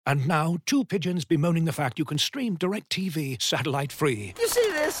And now, two pigeons bemoaning the fact you can stream DirecTV satellite-free. You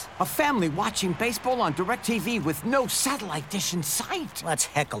see this? A family watching baseball on DirecTV with no satellite dish in sight. Let's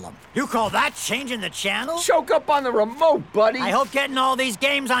heckle them. You call that changing the channel? Choke up on the remote, buddy. I hope getting all these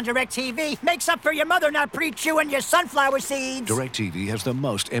games on DirecTV makes up for your mother not pre-chewing your sunflower seeds. DirecTV has the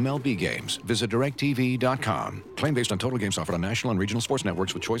most MLB games. Visit DirecTV.com. Claim based on total games offered on national and regional sports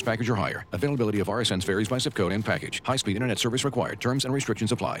networks with choice package or higher. Availability of RSNs varies by zip code and package. High-speed internet service required. Terms and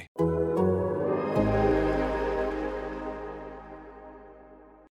restrictions apply.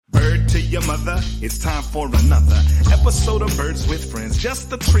 Bird to your mother, it's time for another episode of Birds with Friends.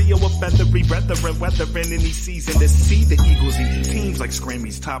 Just a trio of feathery brethren weathering any season to see the Eagles eat teams like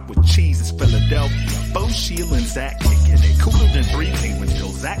Scrammy's top with cheese. It's Philadelphia, Bo, Sheila, and Zach kicking it cooler than breathing until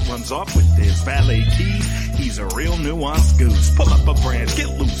Zach runs off with his valet keys. He's a real nuanced goose. Pull up a branch, get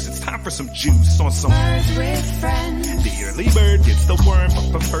loose. It's time for some juice on some Birds with Friends. The early bird gets the worm,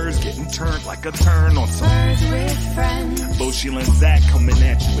 but prefers getting turned like a turn on some Birds with Friends. Bo, Sheila, and Zach coming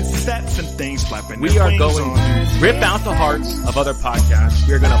at you with sets and things flapping. We are going to rip out the hearts of other podcasts.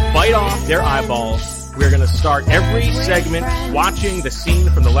 We are going to bite off their eyeballs. We're going to start every segment watching the scene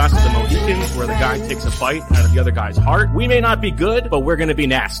from The Last of the Mohicans where the guy takes a bite out of the other guy's heart. We may not be good, but we're going to be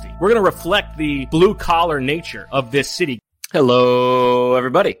nasty. We're going to reflect the blue-collar nature of this city. Hello,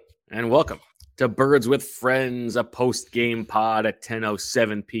 everybody, and welcome to Birds with Friends, a post-game pod at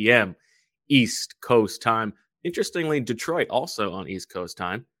 10:07 p.m. East Coast time. Interestingly, Detroit also on East Coast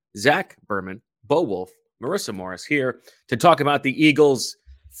time. Zach Berman, Bo Wolf, Marissa Morris here to talk about the Eagles'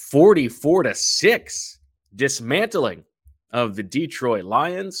 44-6 dismantling of the Detroit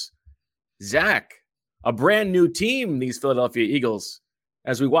Lions. Zach, a brand new team, these Philadelphia Eagles.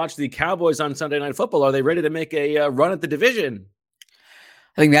 As we watch the Cowboys on Sunday Night Football, are they ready to make a run at the division?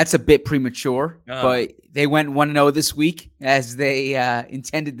 I think that's a bit premature, but they went 1-0 this week as they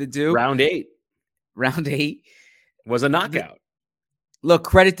intended to do. Round 8 was a knockout. Look,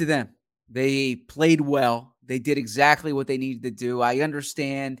 credit to them. They played well. They did exactly what they needed to do. I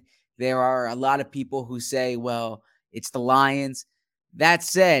understand there are a lot of people who say, well, it's the Lions. That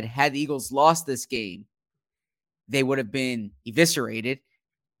said, had the Eagles lost this game, they would have been eviscerated.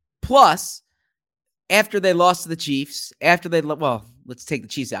 Plus, after they lost to the Chiefs, let's take the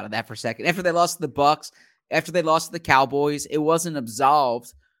Chiefs out of that for a second. After they lost to the Bucks, after they lost to the Cowboys, it wasn't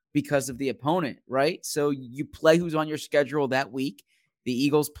absolved because of the opponent, right? So you play who's on your schedule that week. The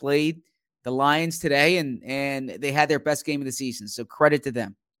Eagles played the Lions today, and they had their best game of the season. So credit to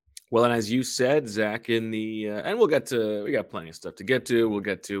them. Well, and as you said, Zach, and we got plenty of stuff to get to. We'll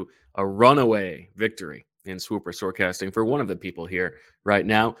get to a runaway victory in Swooper Storecasting for one of the people here right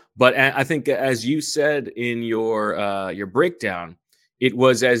now. But I think, as you said in your breakdown, it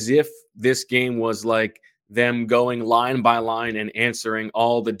was as if this game was like them going line by line and answering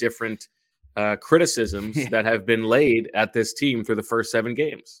all the different criticisms that have been laid at this team through the first 7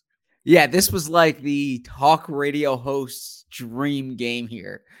 games. Yeah, this was like the talk radio host's dream game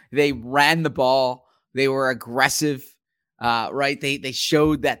here. They ran the ball. They were aggressive, right? They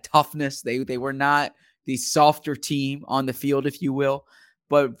showed that toughness. They were not the softer team on the field, if you will.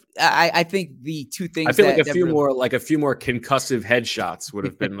 But I think the two things I feel like a few more concussive headshots would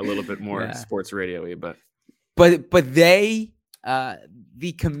have been a little bit more sports radio-y, but they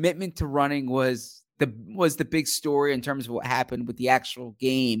the commitment to running was the big story in terms of what happened with the actual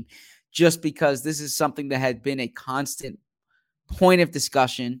game, just because this is something that had been a constant point of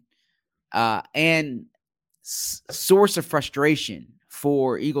discussion and source of frustration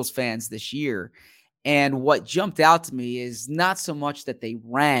for Eagles fans this year. And what jumped out to me is not so much that they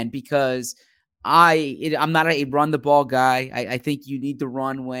ran, because I'm not a run the ball guy. I think you need to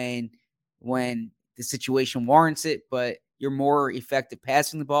run when the situation warrants it, but you're more effective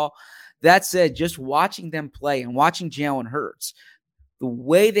passing the ball. That said, just watching them play and watching Jalen Hurts, the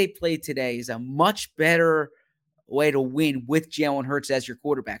way they played today is a much better way to win with Jalen Hurts as your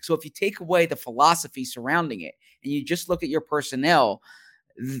quarterback. So if you take away the philosophy surrounding it and you just look at your personnel,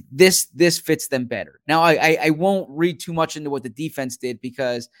 this fits them better. Now, I won't read too much into what the defense did,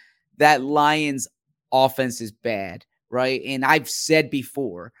 because that Lions offense is bad, right? And I've said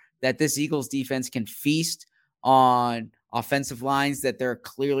before that this Eagles defense can feast on offensive lines that they're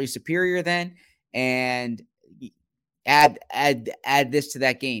clearly superior than, and add this to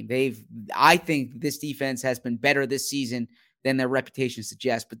that game. I think this defense has been better this season than their reputation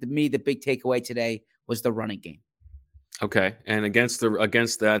suggests. But to me, the big takeaway today was the running game. Okay, and against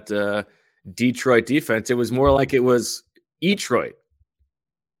that Detroit defense, it was more like it was Detroit,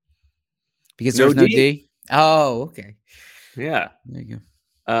 because there's no D. Oh, okay. Yeah, there you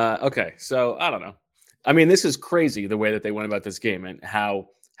go. Okay, so I don't know. I mean, this is crazy the way that they went about this game and how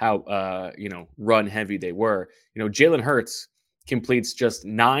how run heavy they were. Jalen Hurts completes just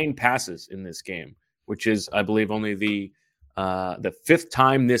 9 passes in this game, which is, I believe, only the 5th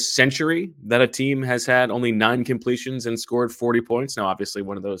time this century that a team has had only 9 completions and scored 40 points. Now, obviously,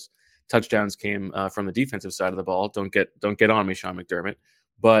 one of those touchdowns came from the defensive side of the ball. Don't get on me, Sean McDermott.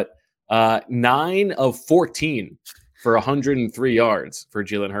 But 9 of 14 for 103 yards for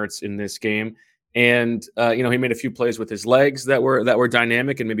Jalen Hurts in this game. And he made a few plays with his legs that were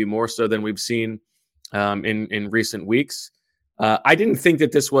dynamic, and maybe more so than we've seen in recent weeks. I didn't think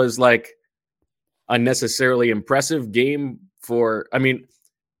that this was like a necessarily impressive game for a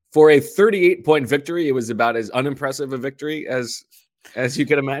 38-point victory. It was about as unimpressive a victory as you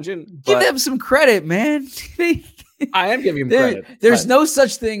can imagine. Give them some credit, man. I am giving them credit. There's no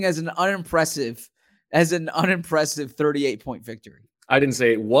such thing as an unimpressive 38-point victory. I didn't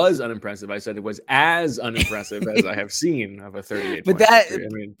say it was unimpressive. I said it was as unimpressive as I have seen of a 38. But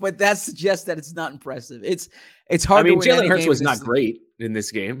that suggests that it's not impressive. It's hard. Jalen Hurts was not great in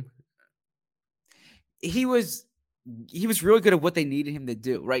this game. He was really good at what they needed him to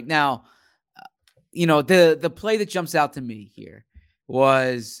do. Right now, the play that jumps out to me here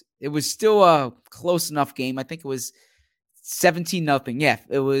was still a close enough game. I think it was 17-0. Yeah,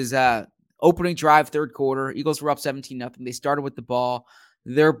 it was opening drive, third quarter. Eagles were up 17-0. They started with the ball.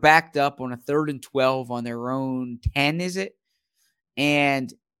 They're backed up on a 3rd and 12 on their own 10, is it?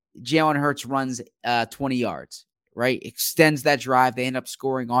 And Jalen Hurts runs 20 yards, right? Extends that drive. They end up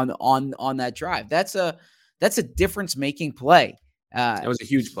scoring on that drive. That's a difference-making play. That was a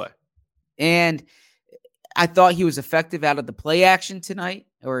huge play. And I thought he was effective out of the play action tonight,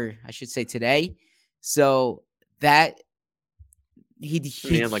 or I should say today. So that he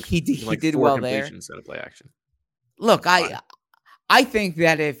did well there. Instead of play action. Look, I think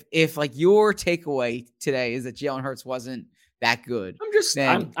that if like your takeaway today is that Jalen Hurts wasn't that good,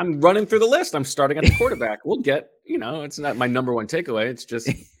 I'm running through the list. I'm starting at the quarterback. We'll get, it's not my number one takeaway. It's just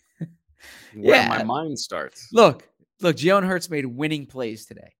where my mind starts. Look, Jalen Hurts made winning plays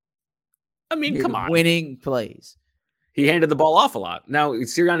today. Come on. Winning plays. He handed the ball off a lot. Now,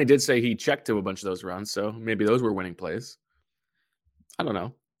 Sirianni did say he checked to a bunch of those runs, so maybe those were winning plays. I don't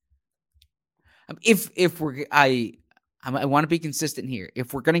know. I want to be consistent here.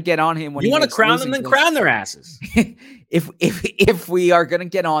 If we're going to get on him when you want to crown them, then crown their asses. if we are going to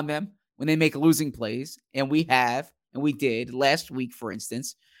get on them when they make losing plays, and we did last week, for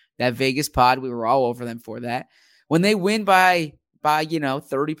instance, that Vegas pod, we were all over them for that. When they win by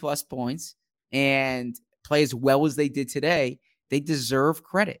 30 plus points and play as well as they did today, they deserve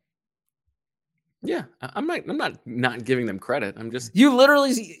credit. Yeah, I'm not giving them credit. I'm just you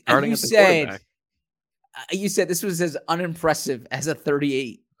said this was as unimpressive as a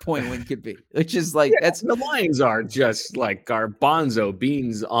 38-point win could be, which is like that's the Lions are just like garbanzo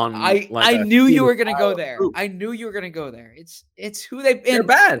beans on. I knew you were going to go there. I knew you were going to go there. It's who they're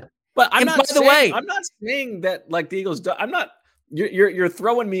bad. But I'm not saying that like the Eagles. I'm not. You're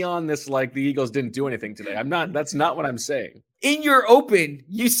throwing me on this like the Eagles didn't do anything today. I'm not. That's not what I'm saying. In your open,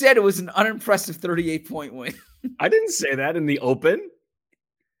 you said it was an unimpressive 38-point win. I didn't say that in the open.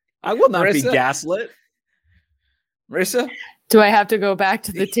 I will not be gaslit. Marissa? Do I have to go back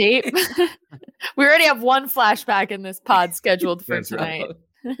to the tape? We already have one flashback in this pod scheduled for tonight.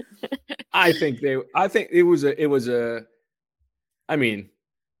 Right. I think it was a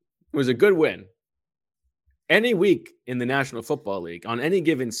good win. Any week in the National Football League, on any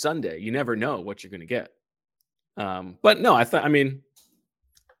given Sunday, you never know what you're going to get. But no, I don't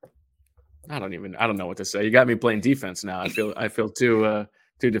know what to say. You got me playing defense now. I feel too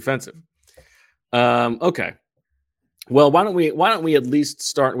defensive. Okay. Well, why don't we at least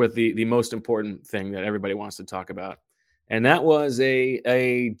start with the most important thing that everybody wants to talk about, and that was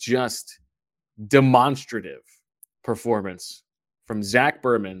a just demonstrative performance from Zach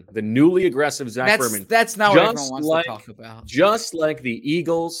Berman, the newly aggressive Zach Berman. That's not what everyone wants to talk about. Just like the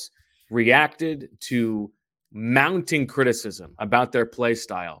Eagles reacted to mounting criticism about their play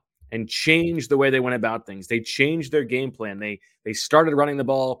style and changed the way they went about things. They changed their game plan. They started running the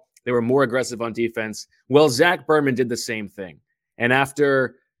ball. They were more aggressive on defense. Well, Zach Berman did the same thing. And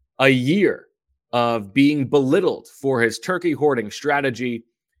after a year of being belittled for his turkey hoarding strategy,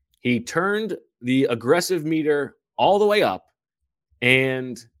 he turned the aggressive meter all the way up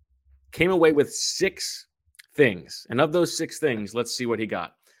and came away with 6 things. And of those 6 things, let's see what he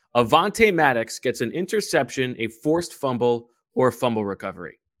got. Avonte Maddox gets an interception, a forced fumble, or fumble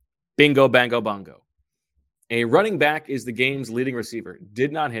recovery. Bingo, bango, bongo. A running back is the game's leading receiver.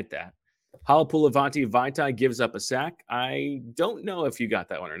 Did not hit that. Halapoulivaati Vaitai gives up a sack. I don't know if you got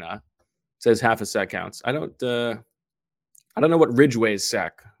that one or not. It says half a sack counts. I don't know what Ridgeway's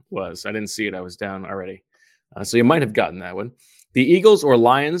sack was. I didn't see it. I was down already. So you might have gotten that one. The Eagles or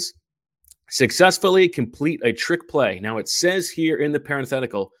Lions successfully complete a trick play. Now it says here in the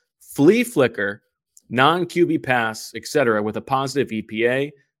parenthetical, flea flicker, non-QB pass, etc., with a positive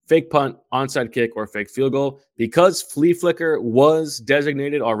EPA, fake punt, onside kick, or fake field goal. Because flea flicker was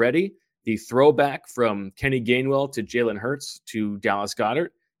designated already, the throwback from Kenny Gainwell to Jalen Hurts to Dallas Goedert,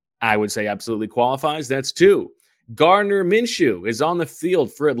 I would say absolutely qualifies. That's 2. Gardner Minshew is on the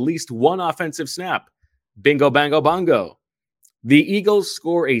field for at least one offensive snap. Bingo, bango, bongo. The Eagles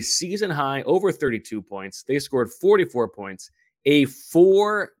score a season-high over 32 points. They scored 44 points. A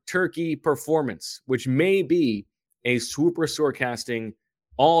 4-turkey performance, which may be a Swooper Scorecasting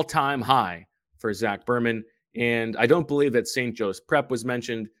all-time high for Zach Berman. And I don't believe that St. Joe's Prep was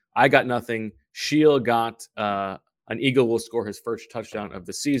mentioned. I got nothing. Shield got an Eagle will score his first touchdown of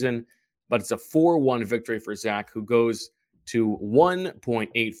the season. But it's a 4-1 victory for Zach, who goes to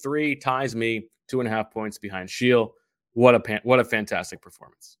 1.83, ties me 2.5 points behind Shield. What a fantastic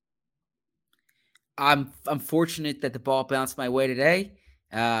performance. I'm fortunate that the ball bounced my way today.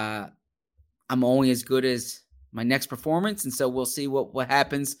 I'm only as good as my next performance, and so we'll see what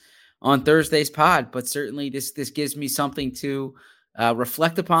happens on Thursday's pod. But certainly this gives me something to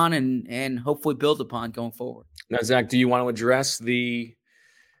reflect upon and hopefully build upon going forward. Now, Zach, do you want to address the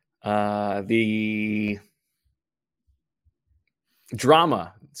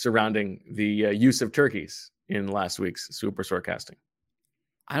drama surrounding the use of turkeys in last week's Super Scorecasting?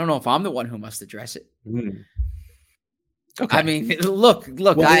 I don't know if I'm the one who must address it. Okay. I mean, look.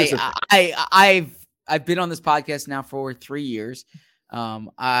 I've been on this podcast now for 3 years,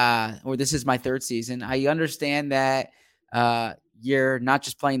 or this is my 3rd season. I understand that you're not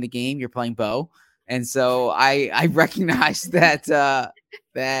just playing the game; you're playing Bo, and so I recognize that.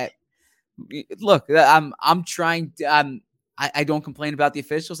 Look, I'm trying. I don't complain about the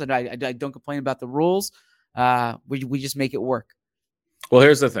officials, and I don't complain about the rules. We just make it work. Well,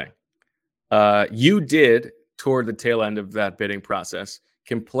 here's the thing. You did, toward the tail end of that bidding process,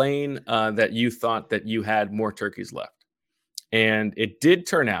 complain that you thought that you had more turkeys left. And it did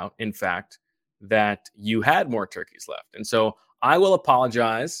turn out, in fact, that you had more turkeys left. And so I will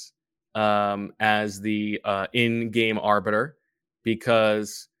apologize as the in-game arbiter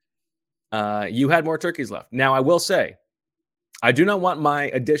because you had more turkeys left. Now, I will say, I do not want my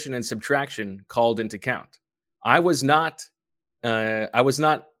addition and subtraction called into count. I was not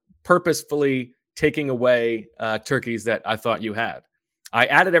purposefully taking away turkeys that I thought you had. I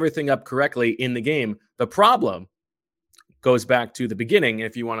added everything up correctly in the game. The problem goes back to the beginning.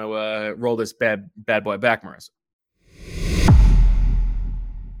 If you want to roll this bad boy back, Marissa.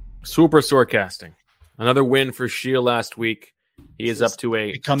 Super Scorecasting. Another win for Shield last week. He is up to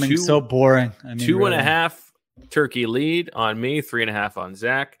a becoming so boring. I mean, 2.5 turkey lead on me, 3.5 on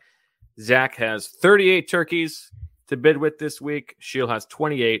Zach. Zach has 38 turkeys to bid with this week. Shield has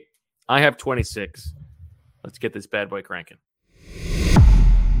 28. I have 26. Let's get this bad boy cranking.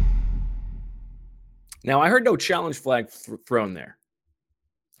 Now, I heard no challenge flag thrown there.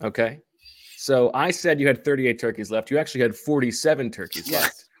 Okay. So I said you had 38 turkeys left. You actually had 47 turkeys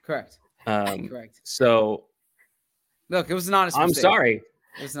left. Correct. Correct. So look, it was an honest I'm mistake. sorry.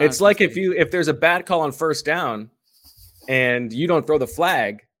 It's like if there's a bad call on first down and you don't throw the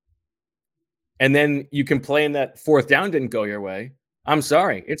flag and then you complain that fourth down didn't go your way. I'm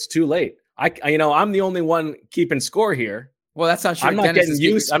sorry. It's too late. I'm the only one keeping score here. Well, that's not true. I'm not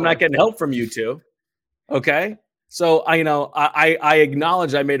getting help from you two. Okay. So I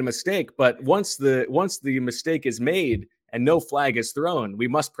acknowledge I made a mistake, but once the mistake is made and no flag is thrown, we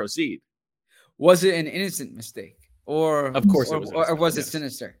must proceed. Was it an innocent mistake? Or of course, or was it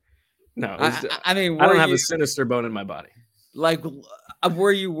sinister? No, I mean, I don't have a sinister bone in my body. Like,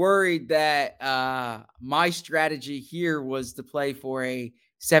 were you worried that my strategy here was to play for a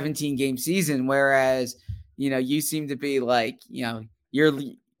 17-game season, whereas you seem to be like you're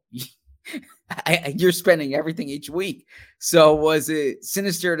spending everything each week? So was it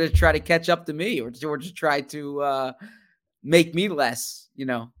sinister to try to catch up to me, or to try to make me less?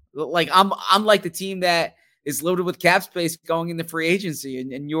 Like I'm like the team that is loaded with cap space going into free agency,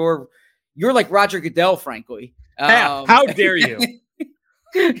 and you're like Roger Goodell, frankly. How dare you?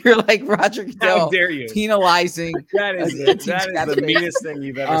 You're like Roger Goodell. How dare you? Penalizing. That is the meanest thing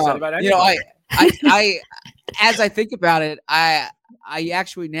you've ever said about anyone. I as I think about it, I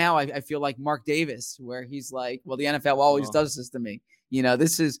actually now I feel like Mark Davis, where he's like, well, the NFL always does this to me.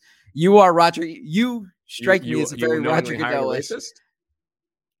 You are Roger. You strike me as a very Roger Goodell racist.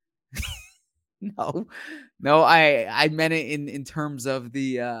 No, I meant it in terms of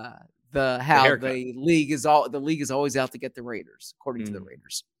the league is always out to get the Raiders, according to the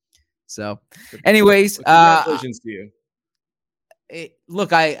Raiders. So, anyways, congratulations to you.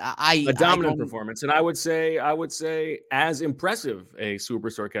 Look, a dominant performance, and I would say as impressive a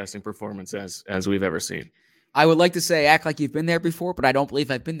Superstore casting performance as we've ever seen. I would like to say act like you've been there before, but I don't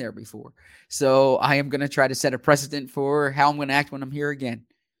believe I've been there before. So I am going to try to set a precedent for how I'm going to act when I'm here again.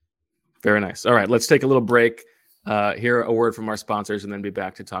 Very nice. All right, let's take a little break, hear a word from our sponsors, and then be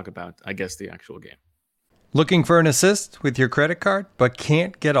back to talk about, I guess, the actual game. Looking for an assist with your credit card, but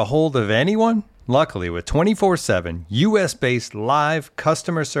can't get a hold of anyone? Luckily, with 24/7 U.S.-based live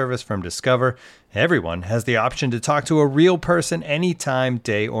customer service from Discover, everyone has the option to talk to a real person anytime,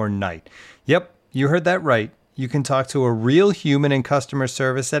 day or night. Yep, you heard that right. You can talk to a real human in customer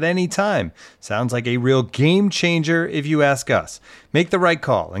service at any time. Sounds like a real game changer if you ask us. Make the right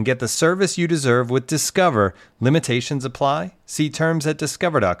call and get the service you deserve with Discover. Limitations apply. See terms at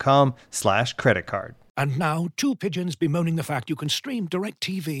discover.com/creditcard. And now, two pigeons bemoaning the fact you can stream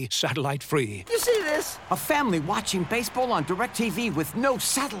DirecTV satellite-free. You see this? A family watching baseball on DirecTV with no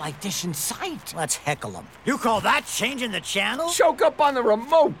satellite dish in sight. Let's heckle them. You call that changing the channel? Choke up on the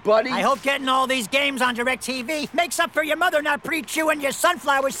remote, buddy. I hope getting all these games on DirecTV makes up for your mother not pre-chewing your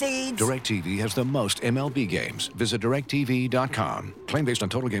sunflower seeds. DirecTV has the most MLB games. Visit DirecTV.com. Claim based on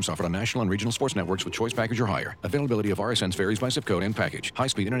total games offered on national and regional sports networks with choice package or higher. Availability of RSNs varies by zip code and package.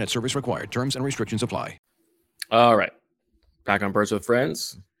 High-speed internet service required. Terms and restrictions apply. All right. Back on Birds with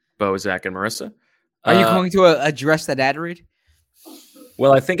Friends. Bo, Zach, and Marissa. Are you going to address that ad read?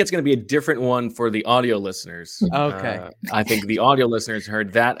 Well, I think it's going to be a different one for the audio listeners. Okay. I think the audio listeners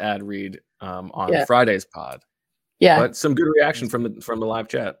heard that ad read on Friday's pod. Yeah. But some good reaction from the live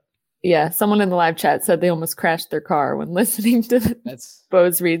chat. Yeah, someone in the live chat said they almost crashed their car when listening to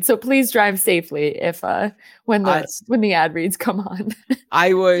Bo's read. So please drive safely if when the ad reads come on.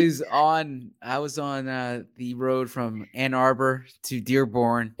 I was on the road from Ann Arbor to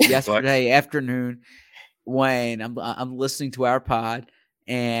Dearborn yesterday afternoon when I'm listening to our pod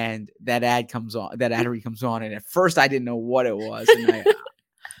and that ad read comes on, and at first I didn't know what it was, and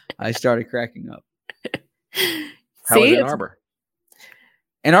I started cracking up. How was Ann Arbor?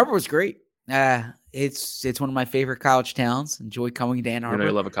 Ann Arbor was great. It's one of my favorite college towns. Enjoy coming to Ann Arbor. You know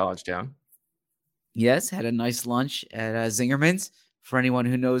you love a college town. Yes, had a nice lunch at Zingerman's for anyone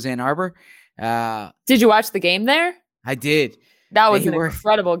who knows Ann Arbor. Did you watch the game there? I did. That was an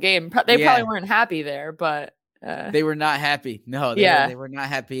incredible game. They probably weren't happy there, but they were not happy. No, they were not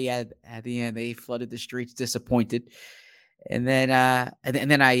happy at the end. They flooded the streets, disappointed. And then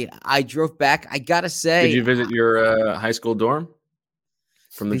I drove back. I gotta say, did you visit your high school dorm?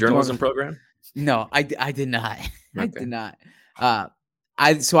 From the journalism program? No, I did not. Okay. I did not.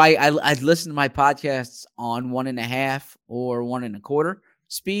 I'd listened to my podcasts on 1.5 or 1.25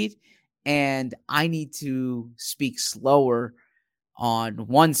 speed, and I need to speak slower on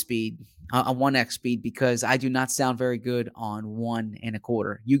 1 speed, on 1x speed, because I do not sound very good on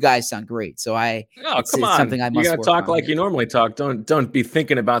 1.25. You guys sound great, so it's something I must. You gotta talk like you normally talk. Don't be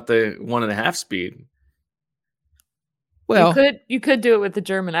thinking about the 1.5 speed. Well, you could do it with the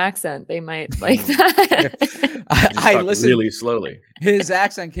German accent. They might like that. I listened really slowly. His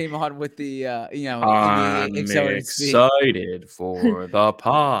accent came on with the I'm excited for the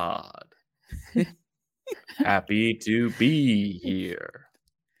pod. Happy to be here.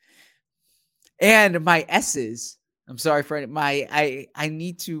 And my S's. I'm sorry for I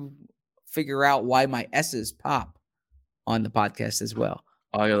need to figure out why my S's pop on the podcast as well.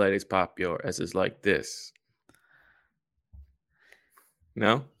 All your ladies pop your S's like this.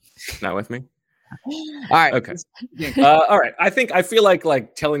 No, not with me. All right. Okay. All right. I feel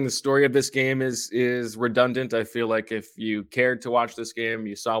like telling the story of this game is redundant. I feel like if you cared to watch this game,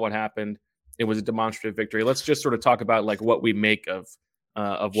 you saw what happened. It was a demonstrative victory. Let's just sort of talk about like what we make of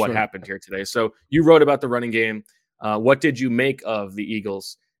what happened here today. So you wrote about the running game. What did you make of the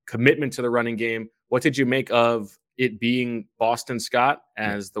Eagles' commitment to the running game? What did you make of it being Boston Scott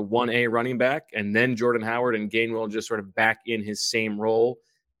as the 1A running back, and then Jordan Howard and Gainwell just sort of back in his same role?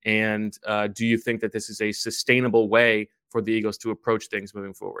 And do you think that this is a sustainable way for the Eagles to approach things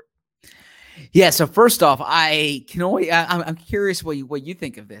moving forward? Yeah. So first off, I'm curious what you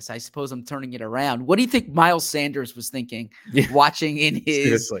think of this. I suppose I'm turning it around. What do you think Miles Sanders was thinking watching in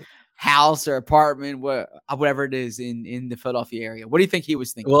his house or apartment, whatever it is in the Philadelphia area? What do you think he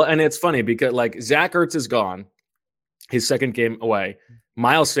was thinking? Well, and it's funny because like Zach Ertz is gone. His second game away.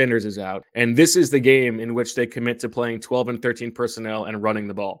 Miles Sanders is out. And this is the game in which they commit to playing 12 and 13 personnel and running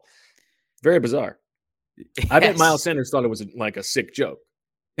the ball. Very bizarre. Yes. I bet Miles Sanders thought it was like a sick joke.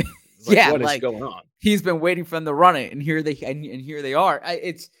 Like, what is going on? He's been waiting for them to run it, and here they are.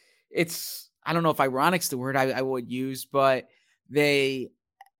 It's I don't know if ironic's the word I would use, but they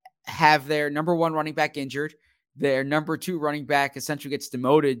have their number one running back injured. Their number two running back essentially gets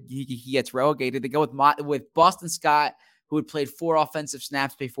demoted. He gets relegated. They go with Boston Scott, who had played 4 offensive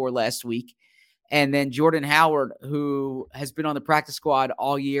snaps before last week. And then Jordan Howard, who has been on the practice squad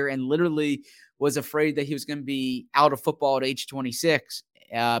all year and literally was afraid that he was going to be out of football at age 26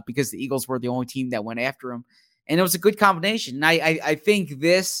 because the Eagles were the only team that went after him. And it was a good combination. And I think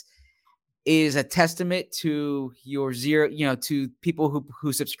this is a testament to your zero, to people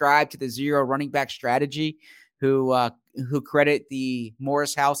who subscribe to the zero running back strategy, who credit the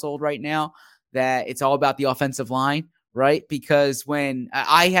Morris household right now, that it's all about the offensive line, right? Because when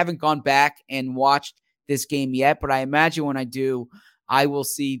I haven't gone back and watched this game yet, but I imagine when I do, I will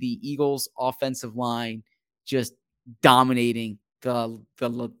see the Eagles offensive line just dominating the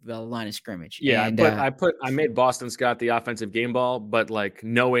line of scrimmage. Yeah, and, I made Boston Scott the offensive game ball, but like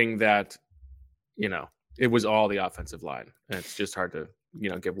knowing that, it was all the offensive line, and it's just hard to,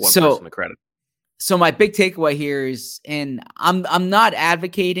 give one person the credit. So my big takeaway here is, and I'm not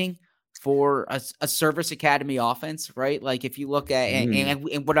advocating for a service academy offense, right? Like if you look at,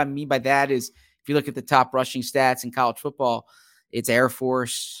 and what I mean by that is, if you look at the top rushing stats in college football, it's Air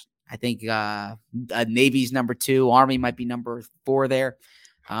Force. I think Navy's number 2, Army might be number 4 there.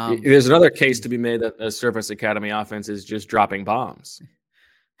 There's another case to be made that a service academy offense is just dropping bombs.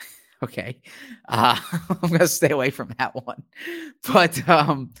 Okay. I'm going to stay away from that one. But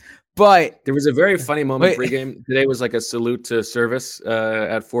there was a very funny moment pregame. Today was like a salute to service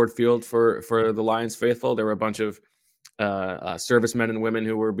at Ford Field for the Lions faithful. There were a bunch of servicemen and women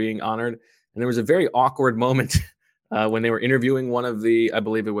who were being honored. And there was a very awkward moment when they were interviewing one of the, I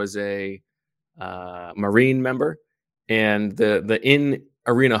believe it was a Marine member. And the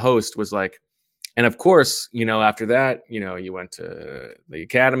in-arena host was like, and of course, after that, you went to the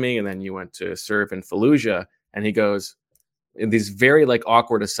academy and then you went to serve in Fallujah. And he goes, in these very like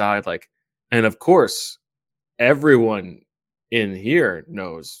awkward aside, like, and of course, everyone in here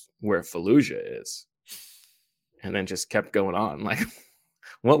knows where Fallujah is. And then just kept going on. Like,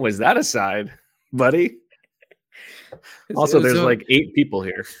 what was that aside, buddy? Also, there's like 8 people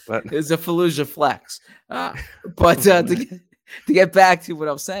here, but it's a Fallujah flex. But to get back to what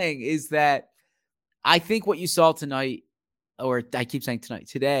I'm saying is that I think what you saw tonight, or I keep saying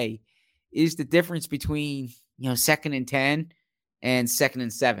today, is the difference between 2nd and 10 and 2nd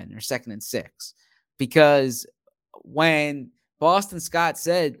and 7 or 2nd and 6. Because when Boston Scott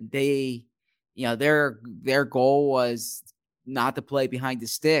said their goal was not to play behind the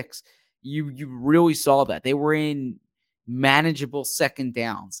sticks, you really saw that. They were in manageable second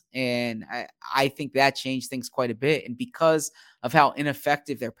downs. And I think that changed things quite a bit. And because of how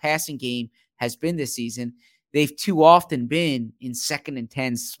ineffective their passing game has been this season, they've too often been in 2nd and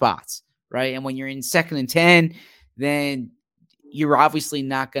 10 spots, right? And when you're in 2nd and 10, then you're obviously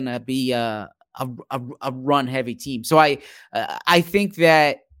not going to be a run heavy team. So I think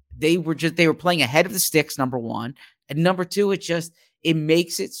that they were playing ahead of the sticks, number one, and number two, it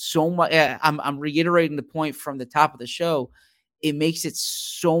makes it so much. I'm reiterating the point from the top of the show. It makes it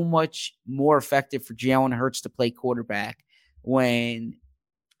so much more effective for Jalen Hurts to play quarterback when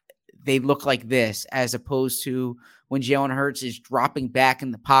they look like this, as opposed to when Jalen Hurts is dropping back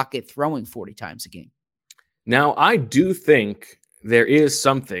in the pocket, throwing 40 times a game. Now, I do think there is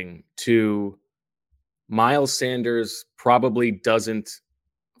something to Miles Sanders probably doesn't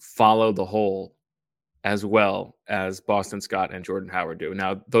follow the hole as well as Boston Scott and Jordan Howard do.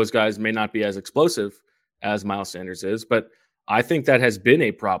 Now, those guys may not be as explosive as Miles Sanders is, but I think that has been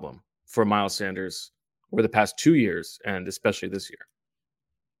a problem for Miles Sanders over the past 2 years, and especially this year.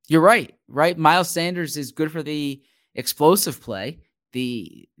 You're right? Miles Sanders is good for the explosive play,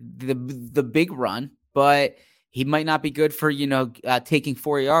 the big run, but he might not be good for, taking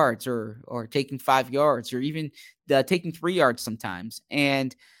 4 yards or taking 5 yards or even taking 3 yards sometimes.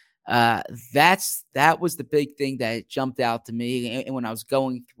 And that was the big thing that jumped out to me. And when I was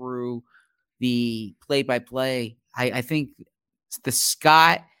going through the play-by-play, I think the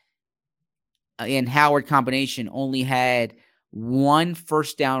Scott and Howard combination only had one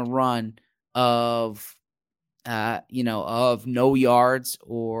first down run of no yards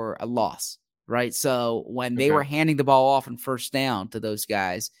or a loss, right? So when they were handing the ball off on first down to those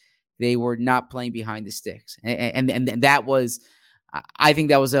guys, they were not playing behind the sticks. And that was, I think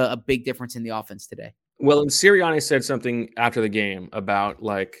that was a big difference in the offense today. Well, and Sirianni said something after the game about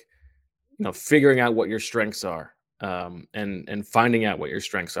figuring out what your strengths are and finding out what your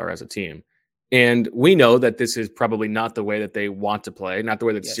strengths are as a team. And we know that this is probably not the way that they want to play, not the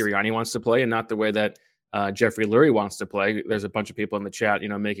way that Sirianni wants to play, and not the way that Jeffrey Lurie wants to play. There's a bunch of people in the chat,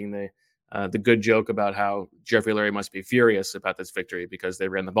 making the the good joke about how Jeffrey Lurie must be furious about this victory because they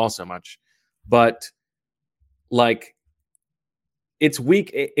ran the ball so much. But like, it's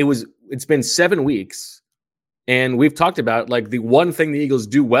been 7 weeks, and we've talked about like the one thing the Eagles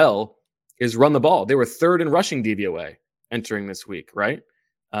do well is run the ball. They were third in rushing DVOA entering this week, right?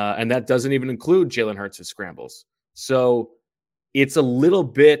 And that doesn't even include Jalen Hurts' scrambles. So it's a little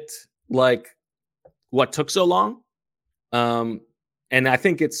bit like what took so long. And I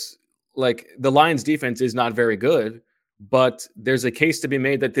think it's like the Lions defense is not very good, but there's a case to be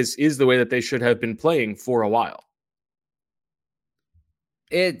made that this is the way that they should have been playing for a while.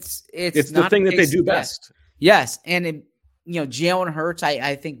 It's the thing that they do best. Yes. And Jalen Hurts,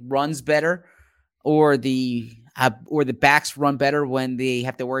 I think runs better, or the backs run better when they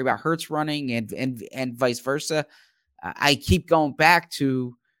have to worry about Hurts running and vice versa. I keep going back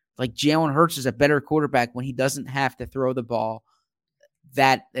to like Jalen Hurts is a better quarterback when he doesn't have to throw the ball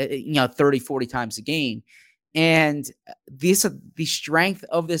that 30, 40 times a game. And the strength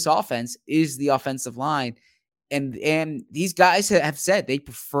of this offense is the offensive line. And these guys have said they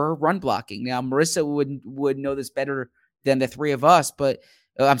prefer run blocking. Now, Marissa would know this better than the three of us, but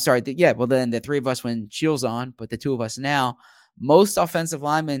I'm sorry. Then the three of us when Shield's on, but the two of us now, most offensive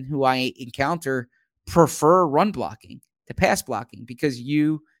linemen who I encounter prefer run blocking to pass blocking because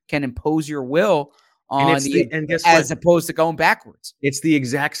you can impose your will on as opposed to going backwards. It's the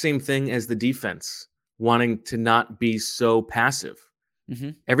exact same thing as the defense wanting to not be so passive. Mm-hmm.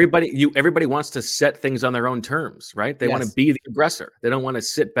 Everybody wants to set things on their own terms, right? They want to be the aggressor. They don't want to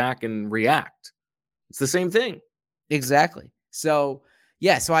sit back and react. It's the same thing. Exactly. So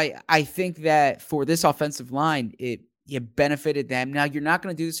I think that for this offensive line, it benefited them. Now, you're not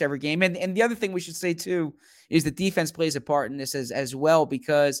going to do this every game. And the other thing we should say, too, is the defense plays a part in this as well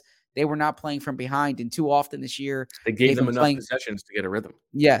because they were not playing from behind. And too often this year, they gave them enough possessions to get a rhythm.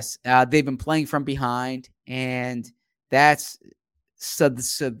 Yes. They've been playing from behind. And that's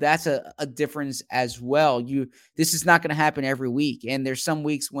a difference as well. This is not going to happen every week. And there's some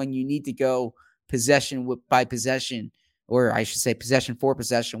weeks when you need to go possession by possession, or I should say possession for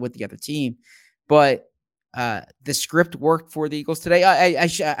possession with the other team. But the script worked for the Eagles today.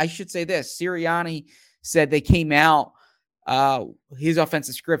 I should say this. Sirianni said they came out, his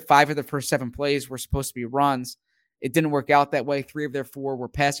offensive script, 5 of the first 7 plays were supposed to be runs. It didn't work out that way. 3 of their 4 were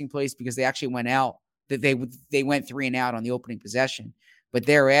passing plays because they actually went out. They went 3 and out on the opening possession. But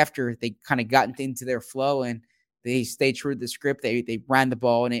thereafter, they kind of got into their flow and they stayed true to the script. They ran the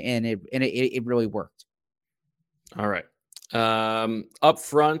ball and it really worked. All right. Up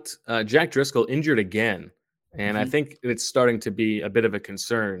front, Jack Driscoll injured again. And I think it's starting to be a bit of a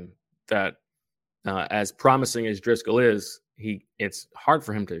concern that as promising as Driscoll is, it's hard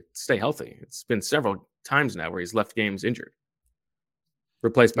for him to stay healthy. It's been several times now where he's left games injured.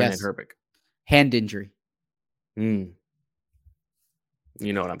 Replaced by Nate Herbig. Hand injury. You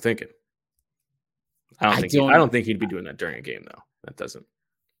know what I'm thinking. I don't think he'd be doing that during a game, though.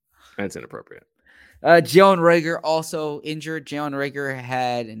 That's inappropriate. Jalen Reagor also injured. Jalen Reagor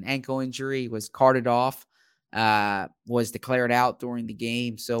had an ankle injury, was carted off, was declared out during the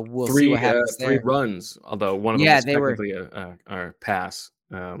game. So we'll see what happens there. 3 runs, although one of them was technically a pass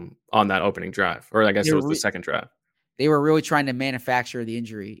on that opening drive. Or I guess it was the second drive. They were really trying to manufacture the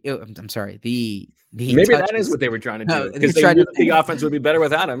injury. I'm sorry. Maybe that is what they were trying to do. Because they knew the offense would be better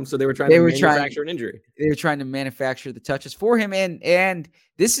without him, so they were trying to manufacture an injury. They were trying to manufacture the touches for him, and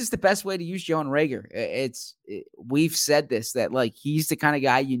this is the best way to use Jalen Reagor. We've said this, that like he's the kind of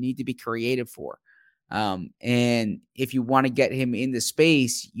guy you need to be creative for. And if you want to get him into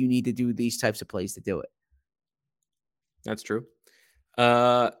space, you need to do these types of plays to do it. That's true.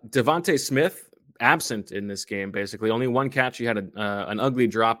 Devontae Smith, absent in this game, basically. Only 1 catch. He had an ugly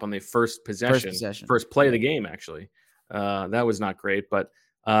drop on the first play of the game, actually. That was not great. But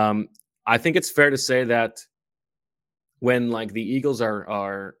I think it's fair to say that when like the Eagles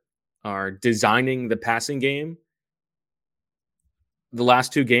are designing the passing game, the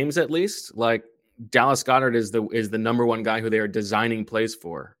last 2 games at least, like Dallas Goedert is the number 1 guy who they are designing plays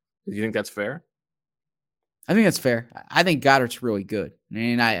for. Do you think that's fair? I think that's fair. I think Goddard's really good.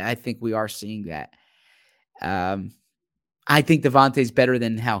 And I think we are seeing that. I think Devontae's better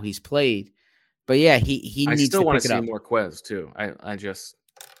than how he's played. But yeah, he needs to pick it up. I still want to see more Quez too.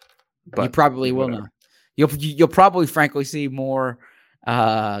 You probably will not. You'll probably frankly see more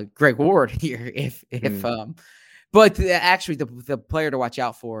Greg Ward here but actually the player to watch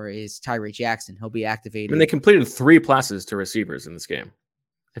out for is Tyree Jackson. He'll be activated. And they completed 3 passes to receivers in this game.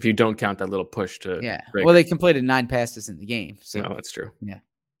 If you don't count that little push to Reagor. Well, they completed 9 passes in the game. So no, that's true. Yeah.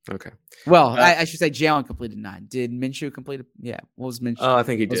 Okay. Well, I should say Jalen completed 9. Did Minshew complete it? Yeah. What was Minshew? Oh, I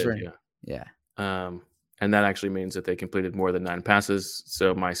think he did. Yeah. Yeah. And that actually means that they completed more than 9 passes.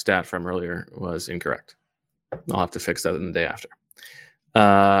 So my stat from earlier was incorrect. I'll have to fix that in the day after.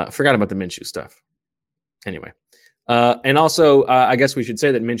 Forgot about the Minshew stuff. Anyway. And also, I guess we should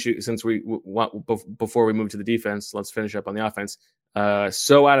say that Minshew, since before we move to the defense, let's finish up on the offense.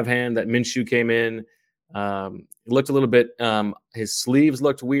 So out of hand that Minshew came in. It looked a little bit, his sleeves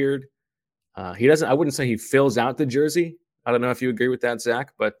looked weird. I wouldn't say he fills out the jersey. I don't know if you agree with that,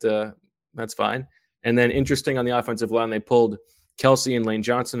 Zach, but that's fine. And then interesting on the offensive line, they pulled Kelsey and Lane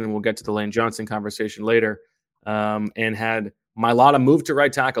Johnson, and we'll get to the Lane Johnson conversation later, and had Mailata move to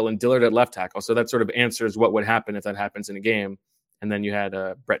right tackle and Dillard at left tackle. So that sort of answers what would happen if that happens in a game. And then you had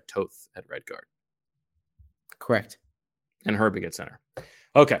Brett Toth at right guard. Correct. And Herbig at center.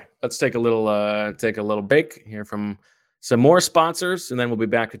 Okay, let's take a little break, hear from some more sponsors, and then we'll be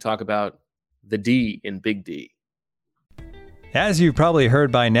back to talk about the D in Big D. As you've probably heard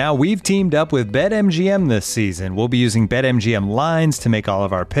by now, we've teamed up with BetMGM this season. We'll be using BetMGM lines to make all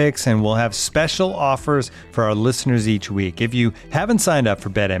of our picks, and we'll have special offers for our listeners each week. If you haven't signed up for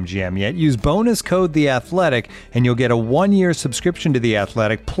BetMGM yet, use bonus code The Athletic, and you'll get a 1-year subscription to The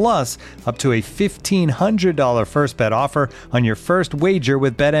Athletic, plus up to a $1,500 first bet offer on your first wager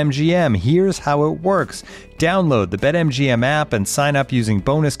with BetMGM. Here's how it works. Download the BetMGM app and sign up using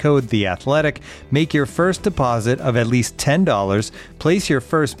bonus code The Athletic. Make your first deposit of at least $10. Place your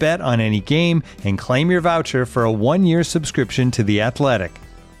first bet on any game and claim your voucher for a 1-year subscription to The Athletic.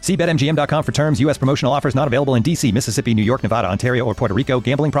 See BetMGM.com for terms. U.S. promotional offers not available in D.C., Mississippi, New York, Nevada, Ontario, or Puerto Rico.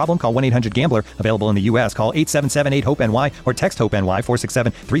 Gambling problem? Call 1-800-GAMBLER. Available in the U.S. Call 877-8-HOPE-NY or text HOPE-NY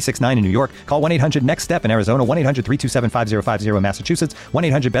 467-369 in New York. Call 1-800-NEXT-STEP in Arizona. 1-800-327-5050 in Massachusetts.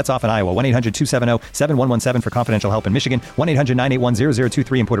 1-800-BETS-OFF in Iowa. 1-800-270-7117 for confidential help in Michigan.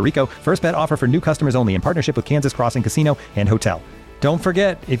 1-800-981-0023 in Puerto Rico. First bet offer for new customers only in partnership with Kansas Crossing Casino and Hotel. Don't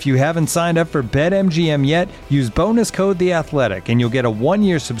forget, if you haven't signed up for BetMGM yet, use bonus code The Athletic, and you'll get a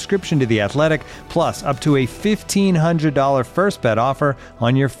 1-year subscription to The Athletic, plus up to a $1,500 first bet offer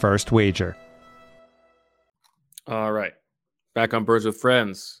on your first wager. All right. Back on Birds with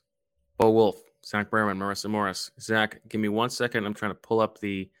Friends. Bo Wolf, Zach Berman, Marissa Morris. Zach, give me 1 second. I'm trying to pull up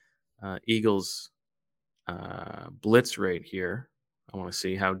the Eagles blitz rate here. I want to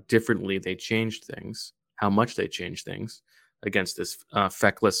see how differently they changed things, how much they changed things against this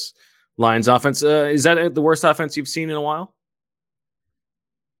feckless Lions offense. Is that the worst offense you've seen in a while?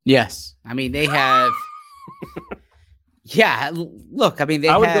 Yes. I mean, they have... yeah, look, I mean,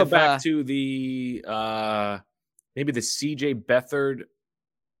 I would go back to the maybe the C.J. Beathard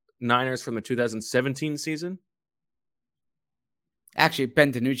Niners from the 2017 season. Actually,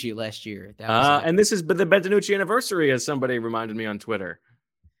 Ben DiNucci last year. And this is the Ben DiNucci anniversary, as somebody reminded me on Twitter.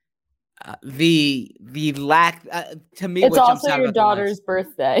 The lack to me. It's also your daughter's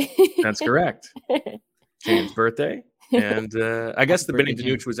birthday. That's correct. James' birthday, and I guess the Benny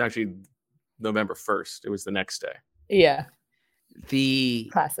DiNucci was actually November 1st. It was the next day. Yeah. The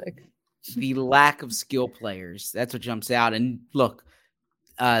classic. The lack of skill players. That's what jumps out. And look,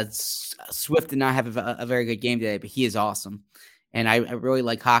 Swift did not have a very good game today, but he is awesome, and I really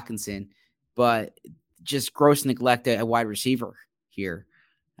like Hawkinson, but just gross neglect at wide receiver here.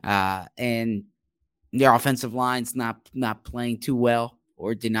 And their offensive line's not playing too well,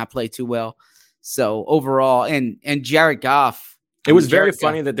 or did not play too well. So overall, and Jared Goff. It was very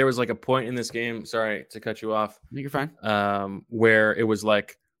funny that there was like a point in this game. Sorry to cut you off. You're fine. Where it was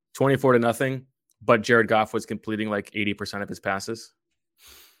like 24-0, but Jared Goff was completing like 80% of his passes.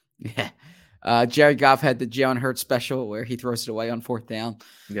 Yeah. Jared Goff had the Jalen Hurts special where he throws it away on 4th down.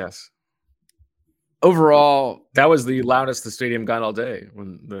 Yes. Overall, that was the loudest the stadium got all day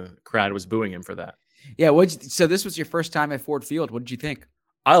when the crowd was booing him for that. Yeah. So this was your first time at Ford Field. What did you think?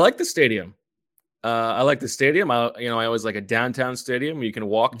 I like the stadium. I like the stadium. I always like a downtown stadium where you can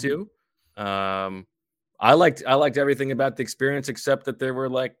walk to. I liked everything about the experience except that there were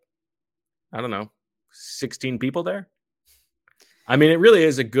like, I don't know, 16 people there. I mean, it really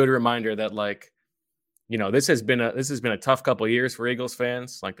is a good reminder that like, this has been a tough couple of years for Eagles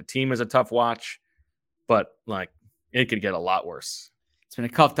fans. Like the team is a tough watch. But like it could get a lot worse. It's been a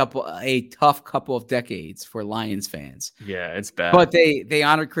tough couple of decades for Lions fans. Yeah, it's bad. But they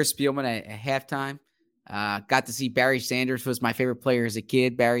honored Chris Spielman at halftime. Got to see Barry Sanders, was my favorite player as a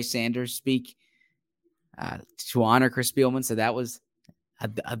kid. Barry Sanders speak to honor Chris Spielman. So that was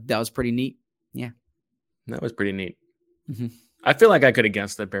pretty neat. Yeah, that was pretty neat. Mm-hmm. I feel like I could have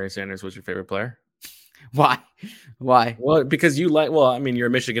guessed that Barry Sanders was your favorite player. Why? Well, because you're a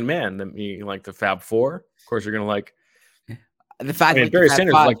Michigan man. You like the Fab Four. Of course, you're going to like the fact. Barry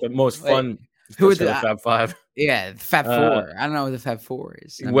Sanders is like the most fun. Who are the Fab Five? Yeah, Fab Four. I don't know what the Fab Four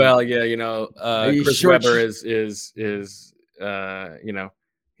is. Chris Webber is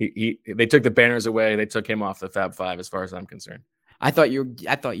they took the banners away. They took him off the Fab Five, as far as I'm concerned. I thought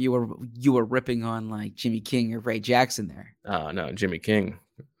you were ripping on like Jimmy King or Ray Jackson there. Oh no, Jimmy King,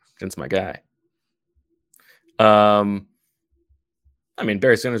 that's my guy. Barry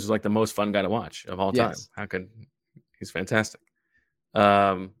Sanders is like the most fun guy to watch of all time. Yes. He's fantastic.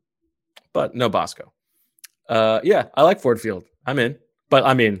 But no Bosco. I like Ford Field. I'm in. But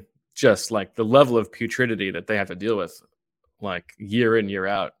just like the level of putridity that they have to deal with, like year in, year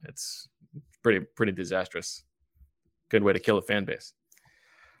out, it's pretty disastrous. Good way to kill a fan base.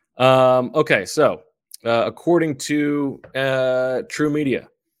 Okay, so according to True Media,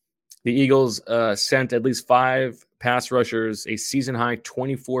 the Eagles sent at least 5 pass rushers a season-high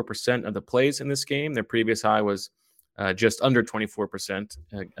 24% of the plays in this game. Their previous high was just under 24%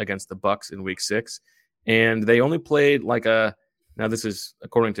 against the Bucs in Week 6. And they only played now this is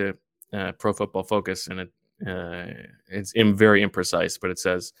according to Pro Football Focus, and it's very imprecise, but it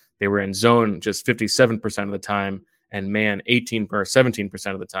says they were in zone just 57% of the time and man 18 or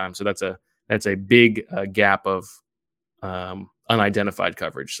 17% of the time. So that's a big gap of unidentified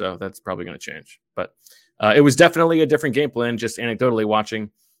coverage. So that's probably going to change. But it was definitely a different game plan, just anecdotally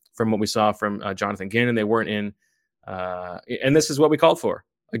watching from what we saw from Jonathan Gannon. They weren't in, and this is what we called for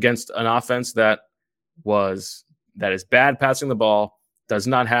against an offense that is bad passing the ball, does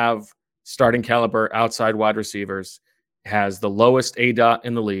not have starting caliber outside wide receivers, has the lowest ADOT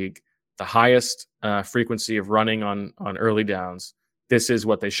in the league, the highest frequency of running on early downs. This is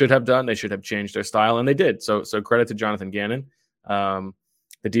what they should have done. They should have changed their style, and they did. So credit to Jonathan Gannon.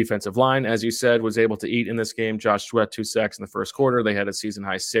 The defensive line, as you said, was able to eat in this game. Josh Sweat, 2 sacks in the first quarter. They had a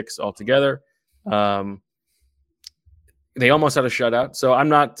season-high 6 altogether. They almost had a shutout. So I'm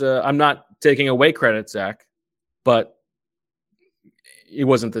not taking away credit, Zach, but it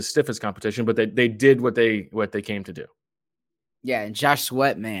wasn't the stiffest competition. But they did what they came to do. Yeah, and Josh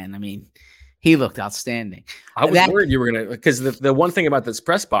Sweat, man, he looked outstanding. I was worried you were gonna, because the one thing about this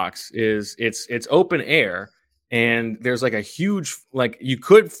press box is it's open air. And there's like a huge, you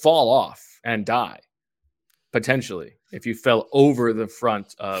could fall off and die potentially if you fell over the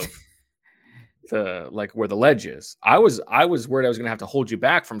front of the, where the ledge is. I was worried I was going to have to hold you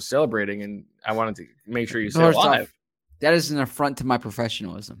back from celebrating, and I wanted to make sure you stay alive. That is an affront to my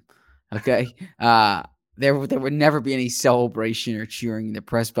professionalism. Okay. There would never be any celebration or cheering in the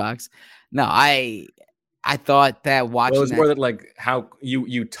press box. No, I thought that watching it was more that how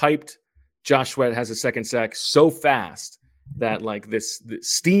you typed Josh Sweat has a second sack so fast that the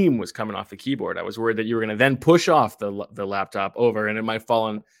steam was coming off the keyboard. I was worried that you were going to then push off the laptop over and it might fall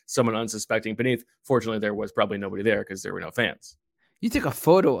on someone unsuspecting beneath. Fortunately, there was probably nobody there because there were no fans. You took a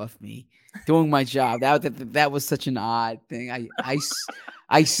photo of me doing my job. That was such an odd thing.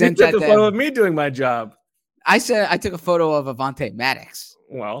 I sent you took a photo of me doing my job. I said I took a photo of Avonte Maddox.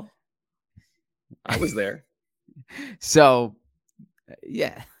 Well, I was there. So,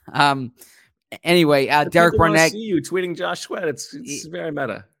 yeah. Anyway, Derek Barnett. See you tweeting Josh Sweat. It's very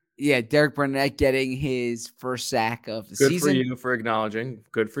meta. Yeah, Derek Barnett getting his first sack of the season. Good for you for acknowledging.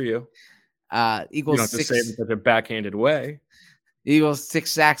 Good for you. Eagles you don't have to say it in such a backhanded way. Eagles 6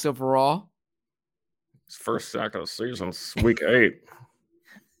 sacks overall. His first sack of the season, week 8.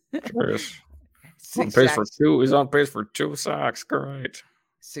 He's on pace for 2 sacks. Great.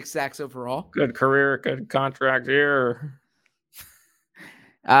 6 sacks overall. Good career, good contract here.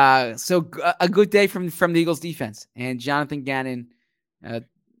 So a good day from the Eagles defense and Jonathan Gannon.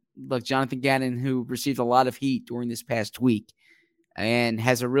 Jonathan Gannon, who received a lot of heat during this past week and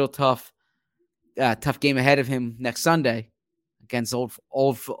has a real tough game ahead of him next Sunday against old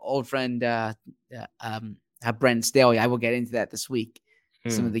friend Brandon Staley. I will get into that this week.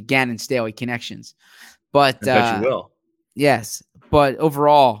 Some of the Gannon Staley connections, but I bet you will. Yes, but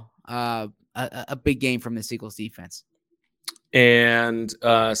overall, a big game from the Eagles defense. And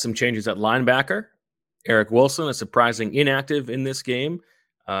some changes at linebacker. Eric Wilson, a surprising inactive in this game.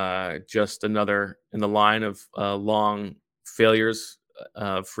 Just another in the line of long failures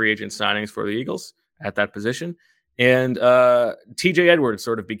of free agent signings for the Eagles at that position. And TJ Edwards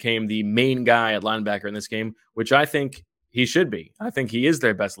sort of became the main guy at linebacker in this game, which I think he should be. I think he is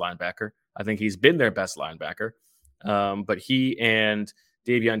their best linebacker. I think he's been their best linebacker. But he and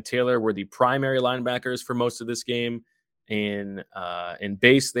Davion Taylor were the primary linebackers for most of this game. In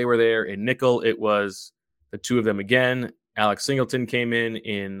base, they were there. In nickel, it was the two of them again. Alex Singleton came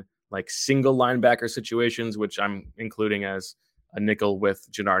in single linebacker situations, which I'm including as a nickel with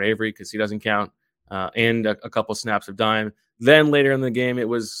Jannard Avery because he doesn't count. and a couple snaps of dime. Then later in the game, it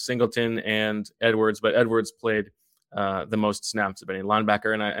was Singleton and Edwards, but Edwards played the most snaps of any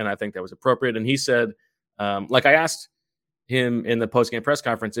linebacker, and I think that was appropriate. And he said, like I asked him in the post-game press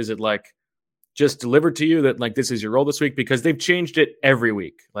conference, is it like just delivered to you that like this is your role this week? Because they've changed it every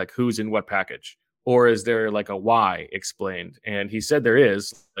week, like who's in what package. Or is there like a why explained? And he said there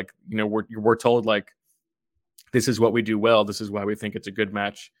is. Like, we're told like this is what we do well. This is why we think it's a good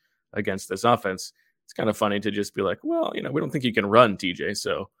match against this offense. It's kind of funny to just be like, well, we don't think you can run, TJ,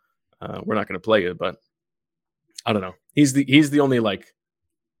 so we're not going to play you. But I don't know. He's the only like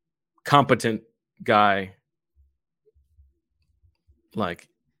competent guy like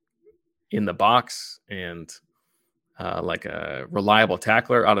in the box and like a reliable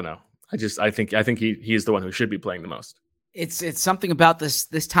tackler. I don't know. I think he's the one who should be playing the most. It's something about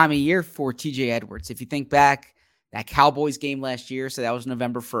this time of year for TJ Edwards. If you think back that Cowboys game last year, so that was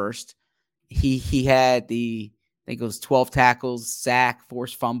November 1st. He had I think it was 12 tackles, sack,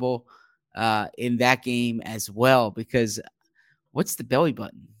 forced fumble in that game as well. Because what's the belly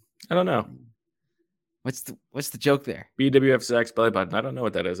button? I don't know. What's the joke there? BWF sacks belly button. I don't know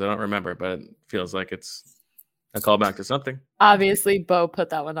what that is. I don't remember, but it feels like it's a callback to something. Obviously, Bo put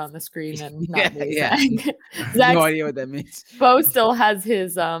that one on the screen and not me. Yeah. No idea what that means. Bo still has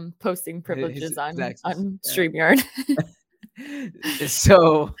his posting privileges on StreamYard.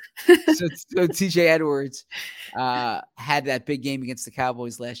 So TJ Edwards had that big game against the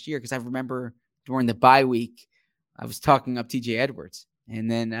Cowboys last year, because I remember during the bye week I was talking up TJ Edwards, and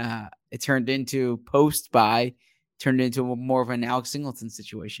then it turned into post-bye, turned into more of an Alex Singleton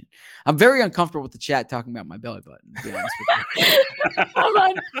situation. I'm very uncomfortable with the chat talking about my belly button, to be honest with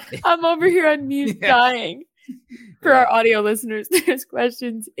you. I'm over here on mute dying. For our audio listeners, there's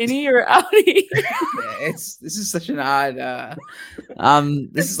questions, innie or outie? This is such an odd.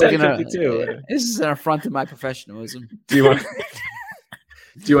 This is an affront to my professionalism. Do you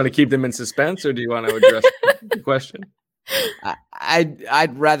want to keep them in suspense, or do you want to address the question?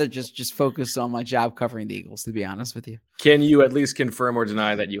 I'd rather just focus on my job covering the Eagles, to be honest with you. Can you at least confirm or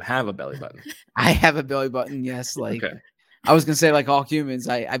deny that you have a belly button? I have a belly button, yes. Like, okay. I was going to say, like all humans,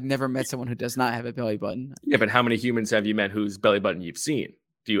 I've never met someone who does not have a belly button. Yeah, but how many humans have you met whose belly button you've seen?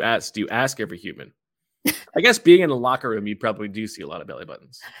 Do you ask every human? I guess being in a locker room, you probably do see a lot of belly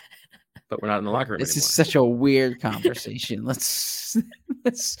buttons. But we're not in the locker room This anymore. Is such a weird conversation. Let's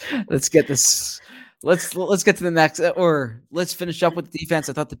get this. Let's get to the next, or let's finish up with the defense.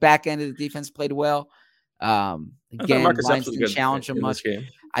 I thought the back end of the defense played well. Again, Lions didn't challenge them much.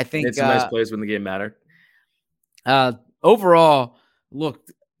 I think made some nice plays when the game mattered. Overall, look,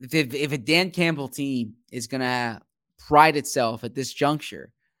 if a Dan Campbell team is going to pride itself at this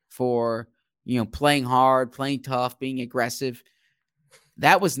juncture for, playing hard, playing tough, being aggressive,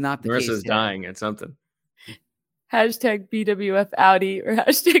 that was not the case. Marissa's dying at something. Hashtag BWF outie or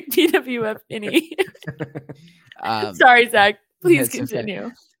hashtag BWF innie. Sorry, Zach. Please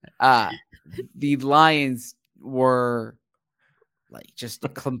continue. Okay. The Lions were like just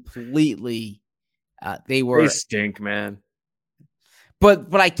completely they stink, man.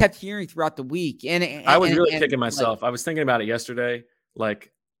 But I kept hearing throughout the week, and I was really kicking myself. I was thinking about it yesterday.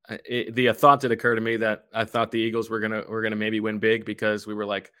 Like the thought did occur to me that I thought the Eagles were gonna maybe win big, because we were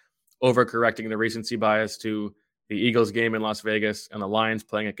like overcorrecting the recency bias to the Eagles game in Las Vegas and the Lions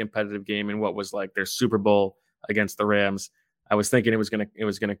playing a competitive game in what was like their Super Bowl against the Rams. I was thinking it was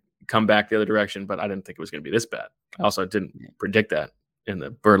gonna come back the other direction, but I didn't think it was gonna be this bad. I also didn't predict that in the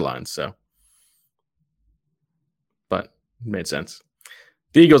bird lines, so. But it made sense.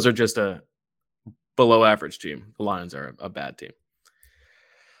 The Eagles are just a below average team. The Lions are a bad team.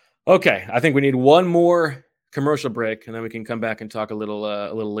 Okay, I think we need one more commercial break, and then we can come back and talk a little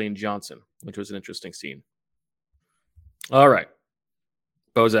Lane Johnson, which was an interesting scene. All right.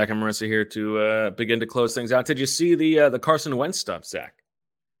 Bo, Zach, and Marissa here to begin to close things out. Did you see the Carson Wentz stuff, Zach?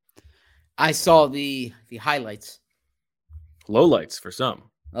 I saw the highlights. Lowlights for some.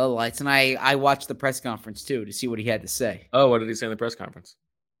 Lowlights, and I watched the press conference too to see what he had to say. Oh, what did he say in the press conference?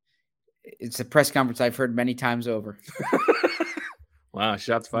 It's a press conference I've heard many times over. Wow,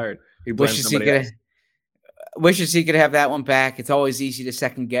 shots fired. He wishes he could have that one back. It's always easy to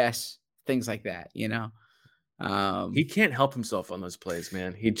second guess things like that, He can't help himself on those plays,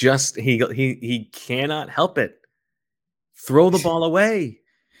 man. He cannot help it. Throw the ball away.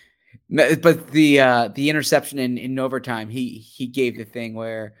 No, but the interception in overtime, he gave the thing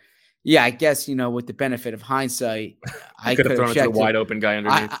where, yeah, I guess, with the benefit of hindsight, I could have thrown it to the wide open guy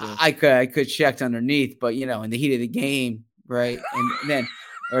underneath. I could checked underneath, but in the heat of the game, right, and then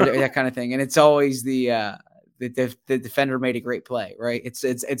or that kind of thing, and it's always the defender made a great play, right?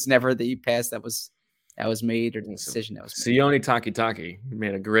 It's never the pass that was that was made or the decision that was made. Sione Takitaki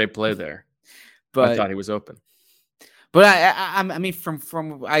made a great play there. But I thought he was open. But I mean,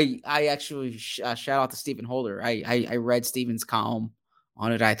 I actually shout out to Stephen Holder. I read Stephen's column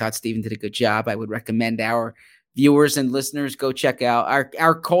on it. I thought Stephen did a good job. I would recommend our viewers and listeners go check out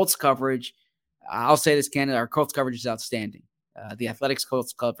our Colts coverage. I'll say this, Canada, our Colts coverage is outstanding. The Athletics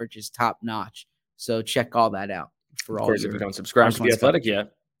Colts coverage is top notch. So check all that out. For of all course, if you don't subscribe to The Athletic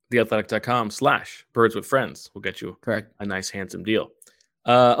yet, theathletic.com/birdswithfriends will get you a nice, handsome deal.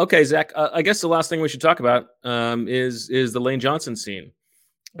 Okay, Zach, I guess the last thing we should talk about is the Lane Johnson scene.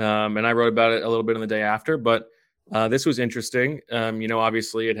 And I wrote about it a little bit on the day after, but this was interesting.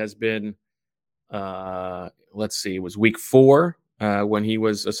 Obviously it has been, it was week 4 when he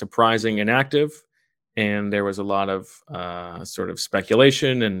was a surprising inactive, and there was a lot of sort of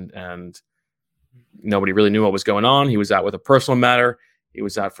speculation and nobody really knew what was going on. He was out with a personal matter. He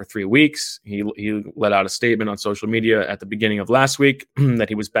was out for 3 weeks. He let out a statement on social media at the beginning of last week that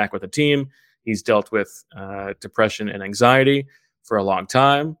he was back with the team. He's dealt with depression and anxiety for a long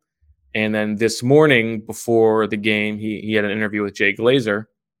time. And then this morning before the game, he had an interview with Jay Glazer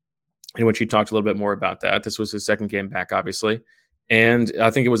in which he talked a little bit more about that. This was his second game back, obviously. And I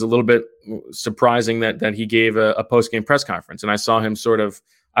think it was a little bit surprising that he gave a post-game press conference. And I saw him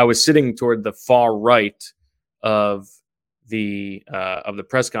I was sitting toward the far right of the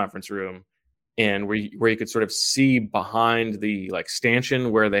press conference room, and where you could sort of see behind the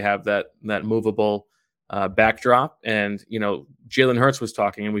stanchion where they have that movable backdrop. And Jalen Hurts was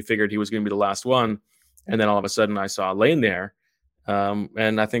talking, and we figured he was going to be the last one. And then all of a sudden, I saw Lane there,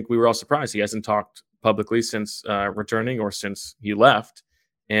 and I think we were all surprised. He hasn't talked publicly since returning or since he left,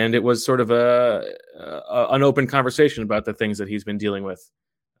 and it was sort of an open conversation about the things that he's been dealing with,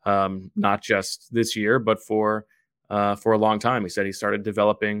 not just this year, but for a long time. He said he started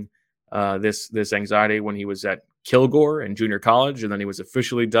developing this anxiety when he was at Kilgore in junior college, and then he was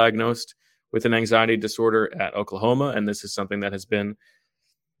officially diagnosed with an anxiety disorder at Oklahoma. And this is something that has been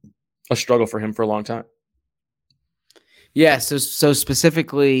a struggle for him for a long time. Yeah. So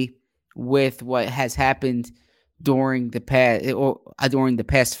specifically with what has happened during the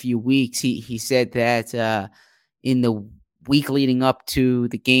past few weeks, he said that in the week leading up to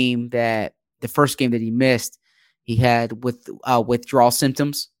the first game that he missed, he had withdrawal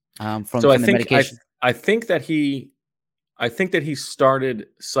symptoms from the medication. I think that he started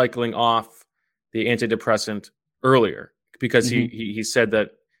cycling off the antidepressant earlier because he said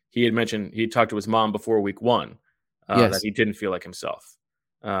that he had mentioned he talked to his mom before week 1 that he didn't feel like himself.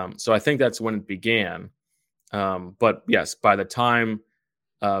 So I think that's when it began. But yes, by the time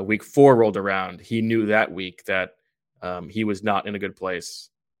week 4 rolled around, he knew that week that he was not in a good place,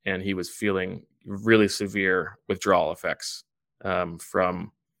 and he was feeling really severe withdrawal effects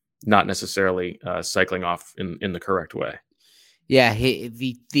from not necessarily cycling off in the correct way. Yeah,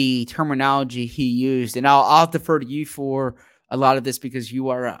 the terminology he used, and I'll defer to you for a lot of this because you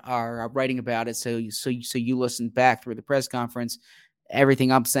are writing about it. So you listened back through the press conference.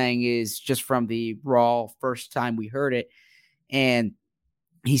 Everything I'm saying is just from the raw first time we heard it, and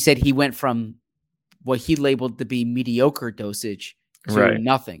he said he went from what he labeled to be mediocre dosage to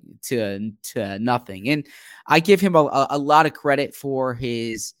nothing to nothing. And I give him a lot of credit for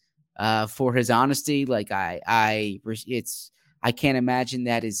his honesty. I can't imagine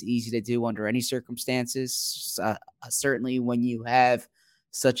that is easy to do under any circumstances. Certainly when you have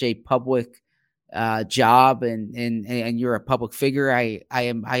such a public job and you're a public figure, I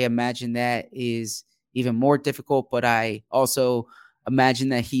imagine that is even more difficult. But I also imagine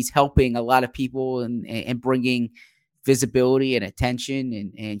that he's helping a lot of people and bringing visibility and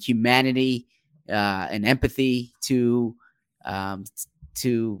attention and humanity and empathy to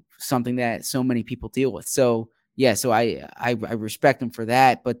something that so many people deal with. So yeah, so I respect him for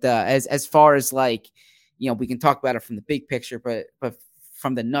that. But as far as we can talk about it from the big picture, but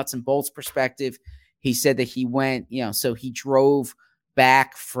from the nuts and bolts perspective, he said that he went, so he drove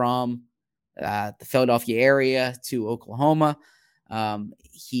back from the Philadelphia area to Oklahoma.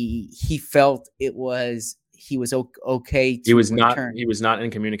 He felt he was okay to return. He was not in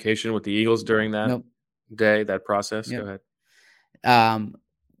communication with the Eagles during that day, that process. Go ahead.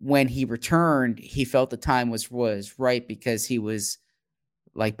 When he returned, he felt the time was right because he was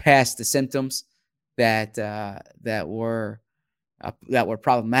past the symptoms that were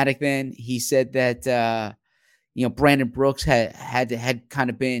problematic. Then he said that Brandon Brooks had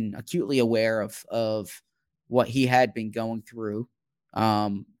kind of been acutely aware of what he had been going through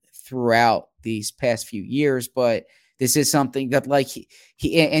throughout these past few years, but this is something that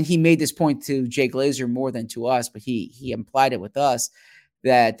he made this point to Jay Glazer more than to us, but he implied it with us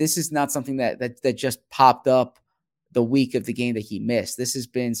that this is not something that just popped up the week of the game that he missed. This has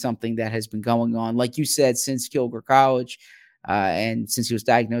been something that has been going on, like you said, since Kilgore College, and since he was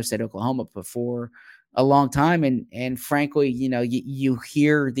diagnosed at Oklahoma for a long time. And frankly, you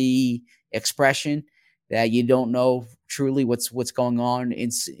hear the expression that you don't know truly what's going on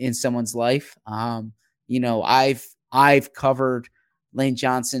in someone's life. I've covered Lane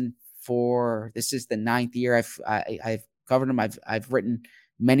Johnson this is the 9th year I've covered him. I've written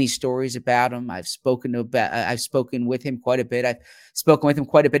many stories about him. I've spoken with him quite a bit. I've spoken with him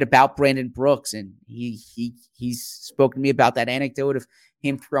quite a bit about Brandon Brooks, and he's spoken to me about that anecdote of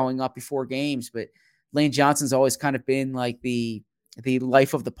him throwing up before games. But Lane Johnson's always kind of been like the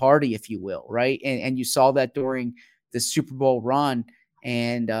life of the party, if you will, right? And you saw that during the Super Bowl run,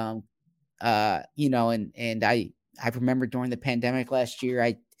 and I remember during the pandemic last year,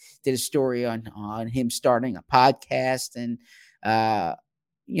 I did a story on him starting a podcast, and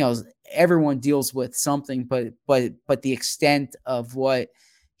everyone deals with something, but the extent of what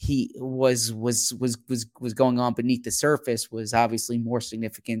he was going on beneath the surface was obviously more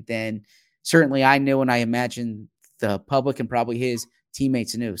significant than certainly I knew, and I imagine the public and probably his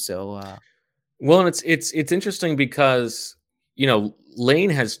teammates knew. So, well, and it's interesting because Lane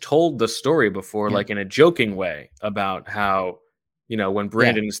has told the story before, like in a joking way, about how when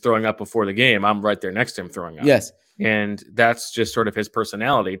Brandon is throwing up before the game, I'm right there next to him throwing up. Yes. And that's just sort of his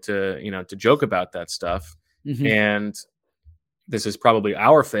personality to joke about that stuff. Mm-hmm. And this is probably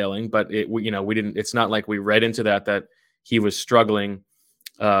our failing, but we didn't, it's not like we read into that he was struggling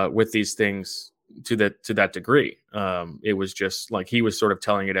with these things to that degree. It was just like, he was sort of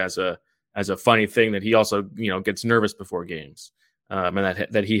telling it as a funny thing that he also, gets nervous before games. And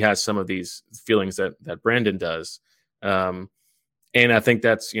that he has some of these feelings that Brandon does. And I think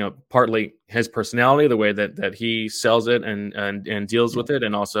that's, partly his personality, the way that he sells it and deals with it.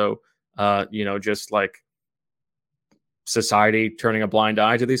 And also, just like society turning a blind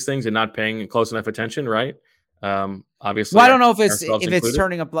eye to these things and not paying close enough attention. Right. Obviously, well, I don't know if it's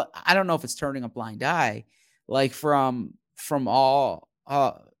turning a blind eye, like from all,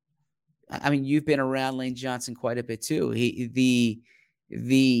 I mean, you've been around Lane Johnson quite a bit too. The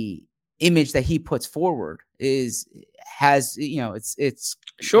image that he puts forward it's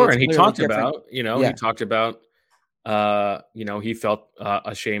sure. It's and he talked about, he felt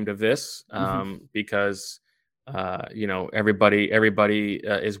ashamed of this because, everybody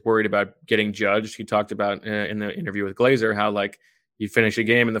is worried about getting judged. He talked about in the interview with Glazer, how like you finish a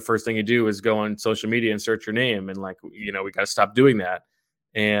game and the first thing you do is go on social media and search your name. And like, we got to stop doing that.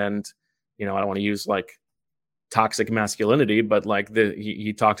 And, I don't want to use like toxic masculinity, but like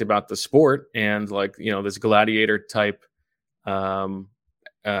he talked about the sport and like, this gladiator type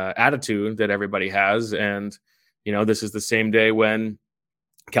attitude that everybody has. And, this is the same day when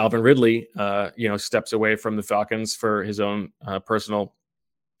Calvin Ridley, steps away from the Falcons for his own personal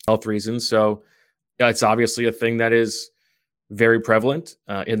health reasons. So it's obviously a thing that is very prevalent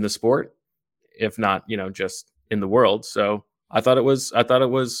in the sport, if not, just in the world. So I thought it was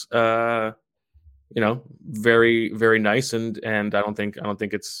very, very nice. And I don't think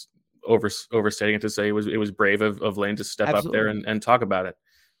it's overstating it to say it was brave of Lane to step Absolutely. Up there and talk about it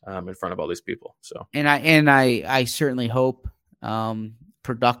in front of all these people. So, and I certainly hope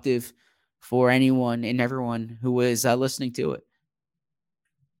productive for anyone and everyone who is listening to it.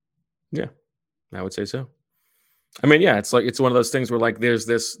 Yeah, I would say so. I mean, yeah, it's one of those things where like there's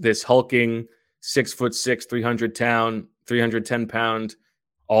this hulking 6'6", 310 pound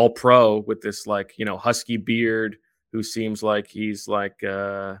all pro with this like, husky beard who seems like he's like,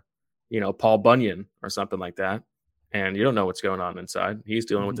 Paul Bunyan or something like that. And you don't know what's going on inside. He's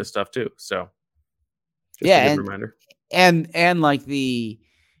dealing with this stuff too. So just a good reminder. And like the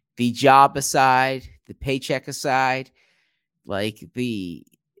job aside, the paycheck aside, like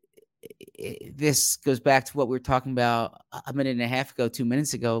this goes back to what we were talking about a minute and a half ago, 2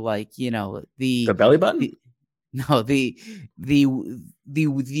 minutes ago, like, the belly button. The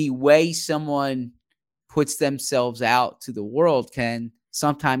way someone puts themselves out to the world can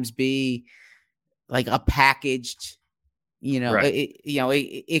sometimes be like a packaged, right.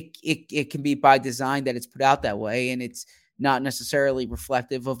 It can be by design that it's put out that way, and it's not necessarily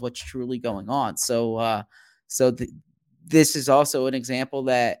reflective of what's truly going on. So, this is also an example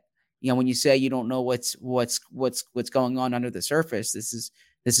that, when you say you don't know what's going on under the surface, this is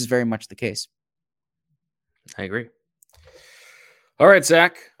very much the case. I agree. All right,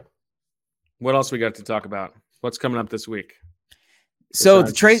 Zach, what else we got to talk about? What's coming up this week? So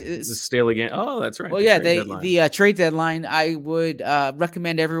the trade, the Staley game. Oh, that's right. Well, the trade deadline. I would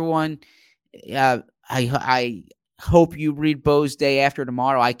recommend everyone. I hope you read Bo's Day After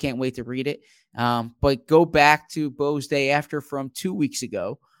tomorrow. I can't wait to read it. But go back to Bo's Day After from 2 weeks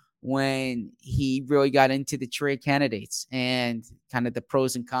ago when he really got into the trade candidates and kind of the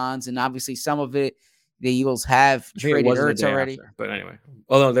pros and cons. And obviously some of it, the Eagles have traded Ertz already. After, but anyway,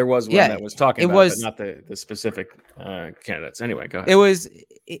 although there was one that was talking about it, but not the specific candidates. Anyway, go ahead.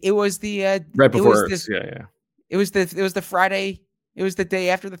 It was the right before Ertz. Yeah. It was the Friday. It was the day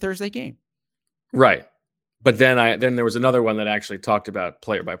after the Thursday game. Right. But then there was another one that actually talked about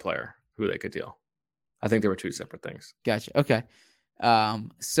player by player who they could deal. I think there were two separate things. Gotcha. Okay.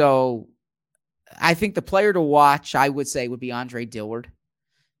 So I think the player to watch, I would say, would be Andre Dillard.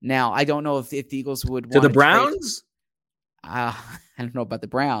 Now, I don't know if the Eagles would want to the Browns. I don't know about the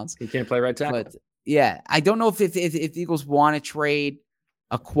Browns. He can't play right tackle. But yeah, I don't know if the Eagles want to trade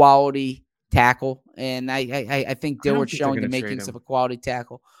a quality tackle, and I think Dillard's showing the makings of a quality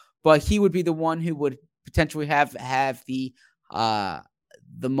tackle. But he would be the one who would potentially have the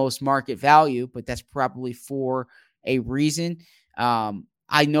most market value, but that's probably for a reason.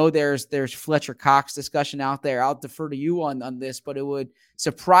 I know there's Fletcher Cox discussion out there. I'll defer to you on this, but it would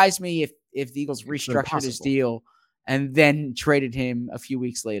surprise me if the Eagles restructured his deal and then traded him a few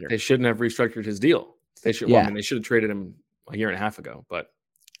weeks later. They shouldn't have restructured his deal. They should. Yeah. Well, I mean, they should have traded him a year and a half ago. But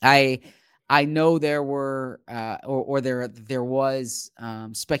I know there were there was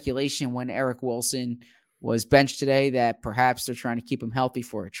speculation when Eric Wilson was benched today that perhaps they're trying to keep him healthy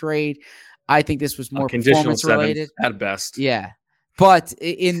for a trade. I think this was more performance related at best. Yeah. But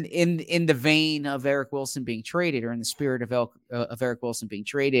in the vein of Eric Wilson being traded, or in the spirit of Eric Wilson being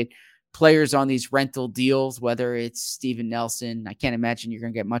traded, players on these rental deals, whether it's Steven Nelson, I can't imagine you're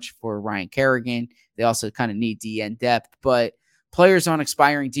going to get much for Ryan Kerrigan. They also kind of need DN depth, but players on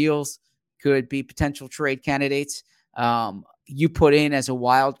expiring deals could be potential trade candidates. You put in as a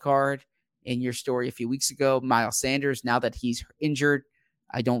wild card in your story a few weeks ago, Miles Sanders. Now that he's injured,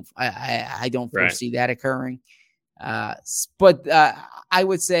 I don't foresee that occurring. But I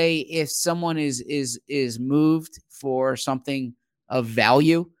would say if someone is moved for something of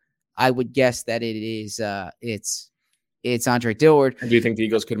value, I would guess that it is it's Andre Dillard. And do you think the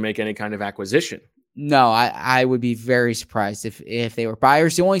Eagles could make any kind of acquisition? No, I would be very surprised if they were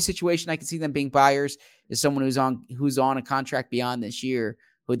buyers. The only situation I can see them being buyers is someone who's on a contract beyond this year,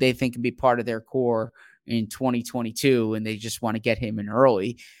 who they think can be part of their core in 2022, and they just want to get him in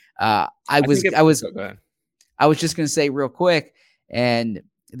early. I was just going to say real quick, and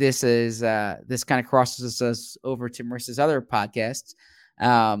this kind of crosses us over to Marissa's other podcasts,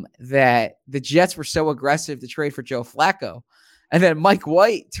 that the Jets were so aggressive to trade for Joe Flacco, and then Mike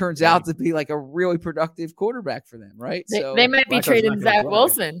White turns out to be like a really productive quarterback for them, right? They might be trading Zach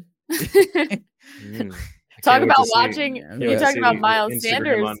Wilson. Talk about watching. You're talking about Miles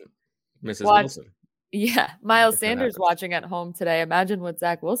Sanders. Mrs. Wilson. Yeah, Miles Sanders watching at home today. Imagine what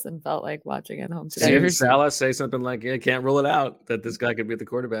Zach Wilson felt like watching at home today. Did Salah say something like, "Yeah, can't rule it out that this guy could be the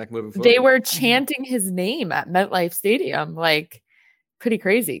quarterback moving forward"? They were chanting his name at MetLife Stadium, like pretty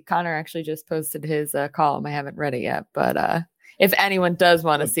crazy. Connor actually just posted his column. I haven't read it yet, but if anyone does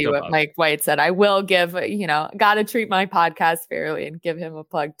want to see what Mike White said, I will give. Got to treat my podcast fairly and give him a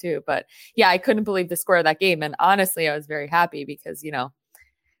plug too. But yeah, I couldn't believe the score of that game, and honestly, I was very happy because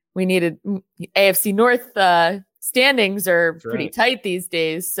we needed AFC North standings are pretty tight these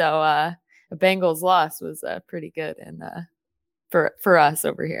days. So a Bengals loss was pretty good. And for us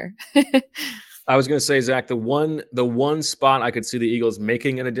over here, I was going to say, Zach, the one spot I could see the Eagles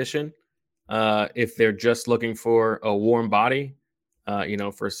making an addition, if they're just looking for a warm body,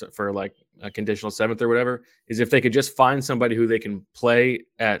 for like a conditional seventh or whatever, is if they could just find somebody who they can play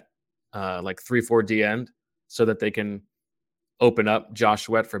at like 3-4 D end so that they can open up Josh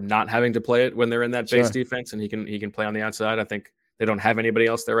Sweat from not having to play it when they're in that base defense, and he can play on the outside. I think they don't have anybody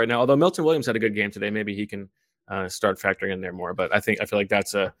else there right now. Although Milton Williams had a good game today, maybe he can start factoring in there more. But I feel like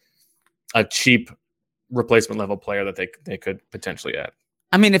that's a cheap replacement level player that they could potentially add.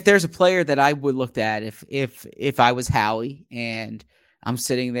 I mean, if there's a player that I would look at if I was Howie and I'm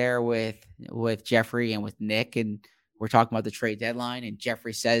sitting there with Jeffrey and with Nick, and we're talking about the trade deadline, and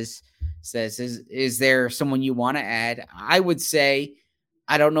Jeffrey says, is there someone you want to add? I would say,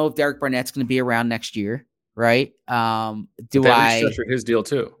 I don't know if Derek Barnett's going to be around next year, right? They restructured his deal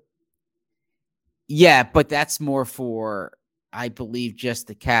too. Yeah, but that's more for, I believe, just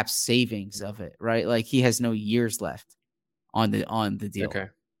the cap savings of it, right? Like he has no years left on the deal. Okay.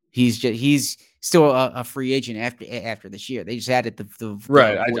 He's still a free agent after this year. They just added the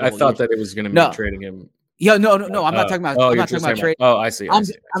right. I thought that it was going to be trading him. Yeah, no. I'm not talking about. I'm not talking about trade. I see.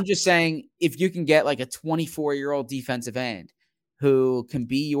 I'm just saying if you can get like a 24-year-old defensive end who can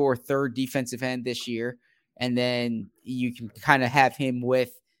be your third defensive end this year, and then you can kind of have him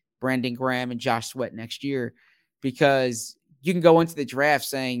with Brandon Graham and Josh Sweat next year, because you can go into the draft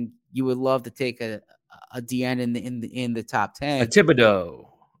saying you would love to take a DN in the top 10. A Thibodeau.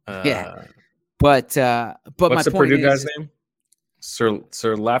 Yeah. But what's my the point Purdue guy's is, name?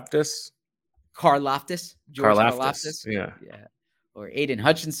 Sir Loftus? Karlaftis. George Karlaftis. Yeah. Or Aiden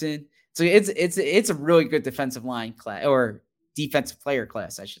Hutchinson. So it's a really good defensive line class, or defensive player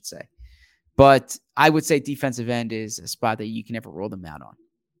class, I should say. But I would say defensive end is a spot that you can never roll them out on.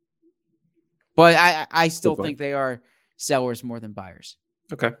 But I still think they are sellers more than buyers.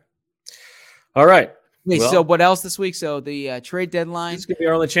 Okay. All right. Wait, so what else this week? So the trade deadline. This is going to be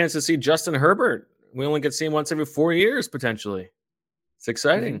our only chance to see Justin Herbert. We only get to see him once every 4 years, potentially. It's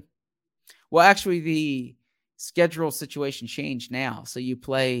exciting. Mm-hmm. Well, actually, the schedule situation changed now. So you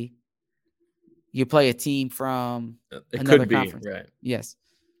play a team from another conference. Right. Yes.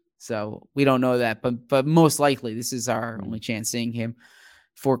 So we don't know that, but most likely this is our only chance seeing him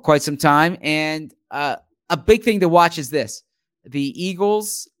for quite some time. And a big thing to watch is this. The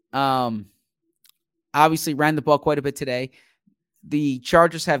Eagles obviously ran the ball quite a bit today. The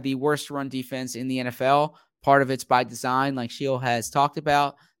Chargers have the worst run defense in the NFL. Part of it's by design, like Sheil has talked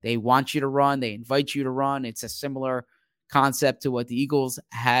about. They want you to run. They invite you to run. It's a similar concept to what the Eagles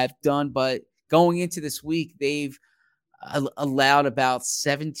have done. But going into this week, they've allowed about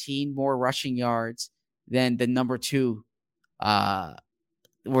 17 more rushing yards than the number 2, or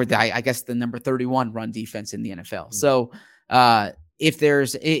I guess the number 31 run defense in the NFL. Mm-hmm. So if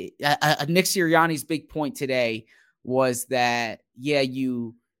there's Nick Sirianni's big point today was that,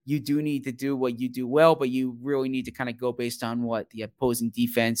 you do need to do what you do well, but you really need to kind of go based on what the opposing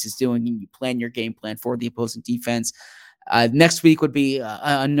defense is doing, and you plan your game plan for the opposing defense. Next week would be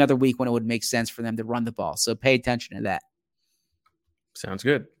another week when it would make sense for them to run the ball. So pay attention to that. Sounds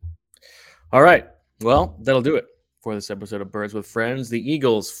good. All right. Well, that'll do it for this episode of Birds with Friends. The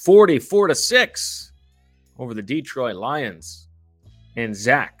Eagles 44-6 over the Detroit Lions. And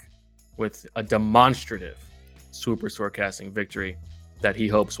Zach with a demonstrative Super Storecasting victory that he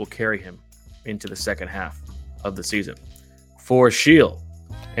hopes will carry him into the second half of the season. For Sheil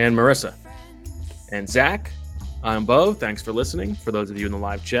and Marissa and Zach, I'm Bo. Thanks for listening. For those of you in the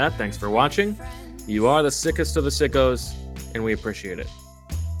live chat, thanks for watching. You are the sickest of the sickos, and we appreciate it.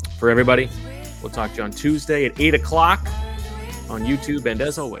 For everybody, we'll talk to you on Tuesday at 8 o'clock on YouTube. And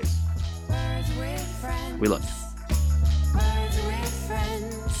as always, we love you.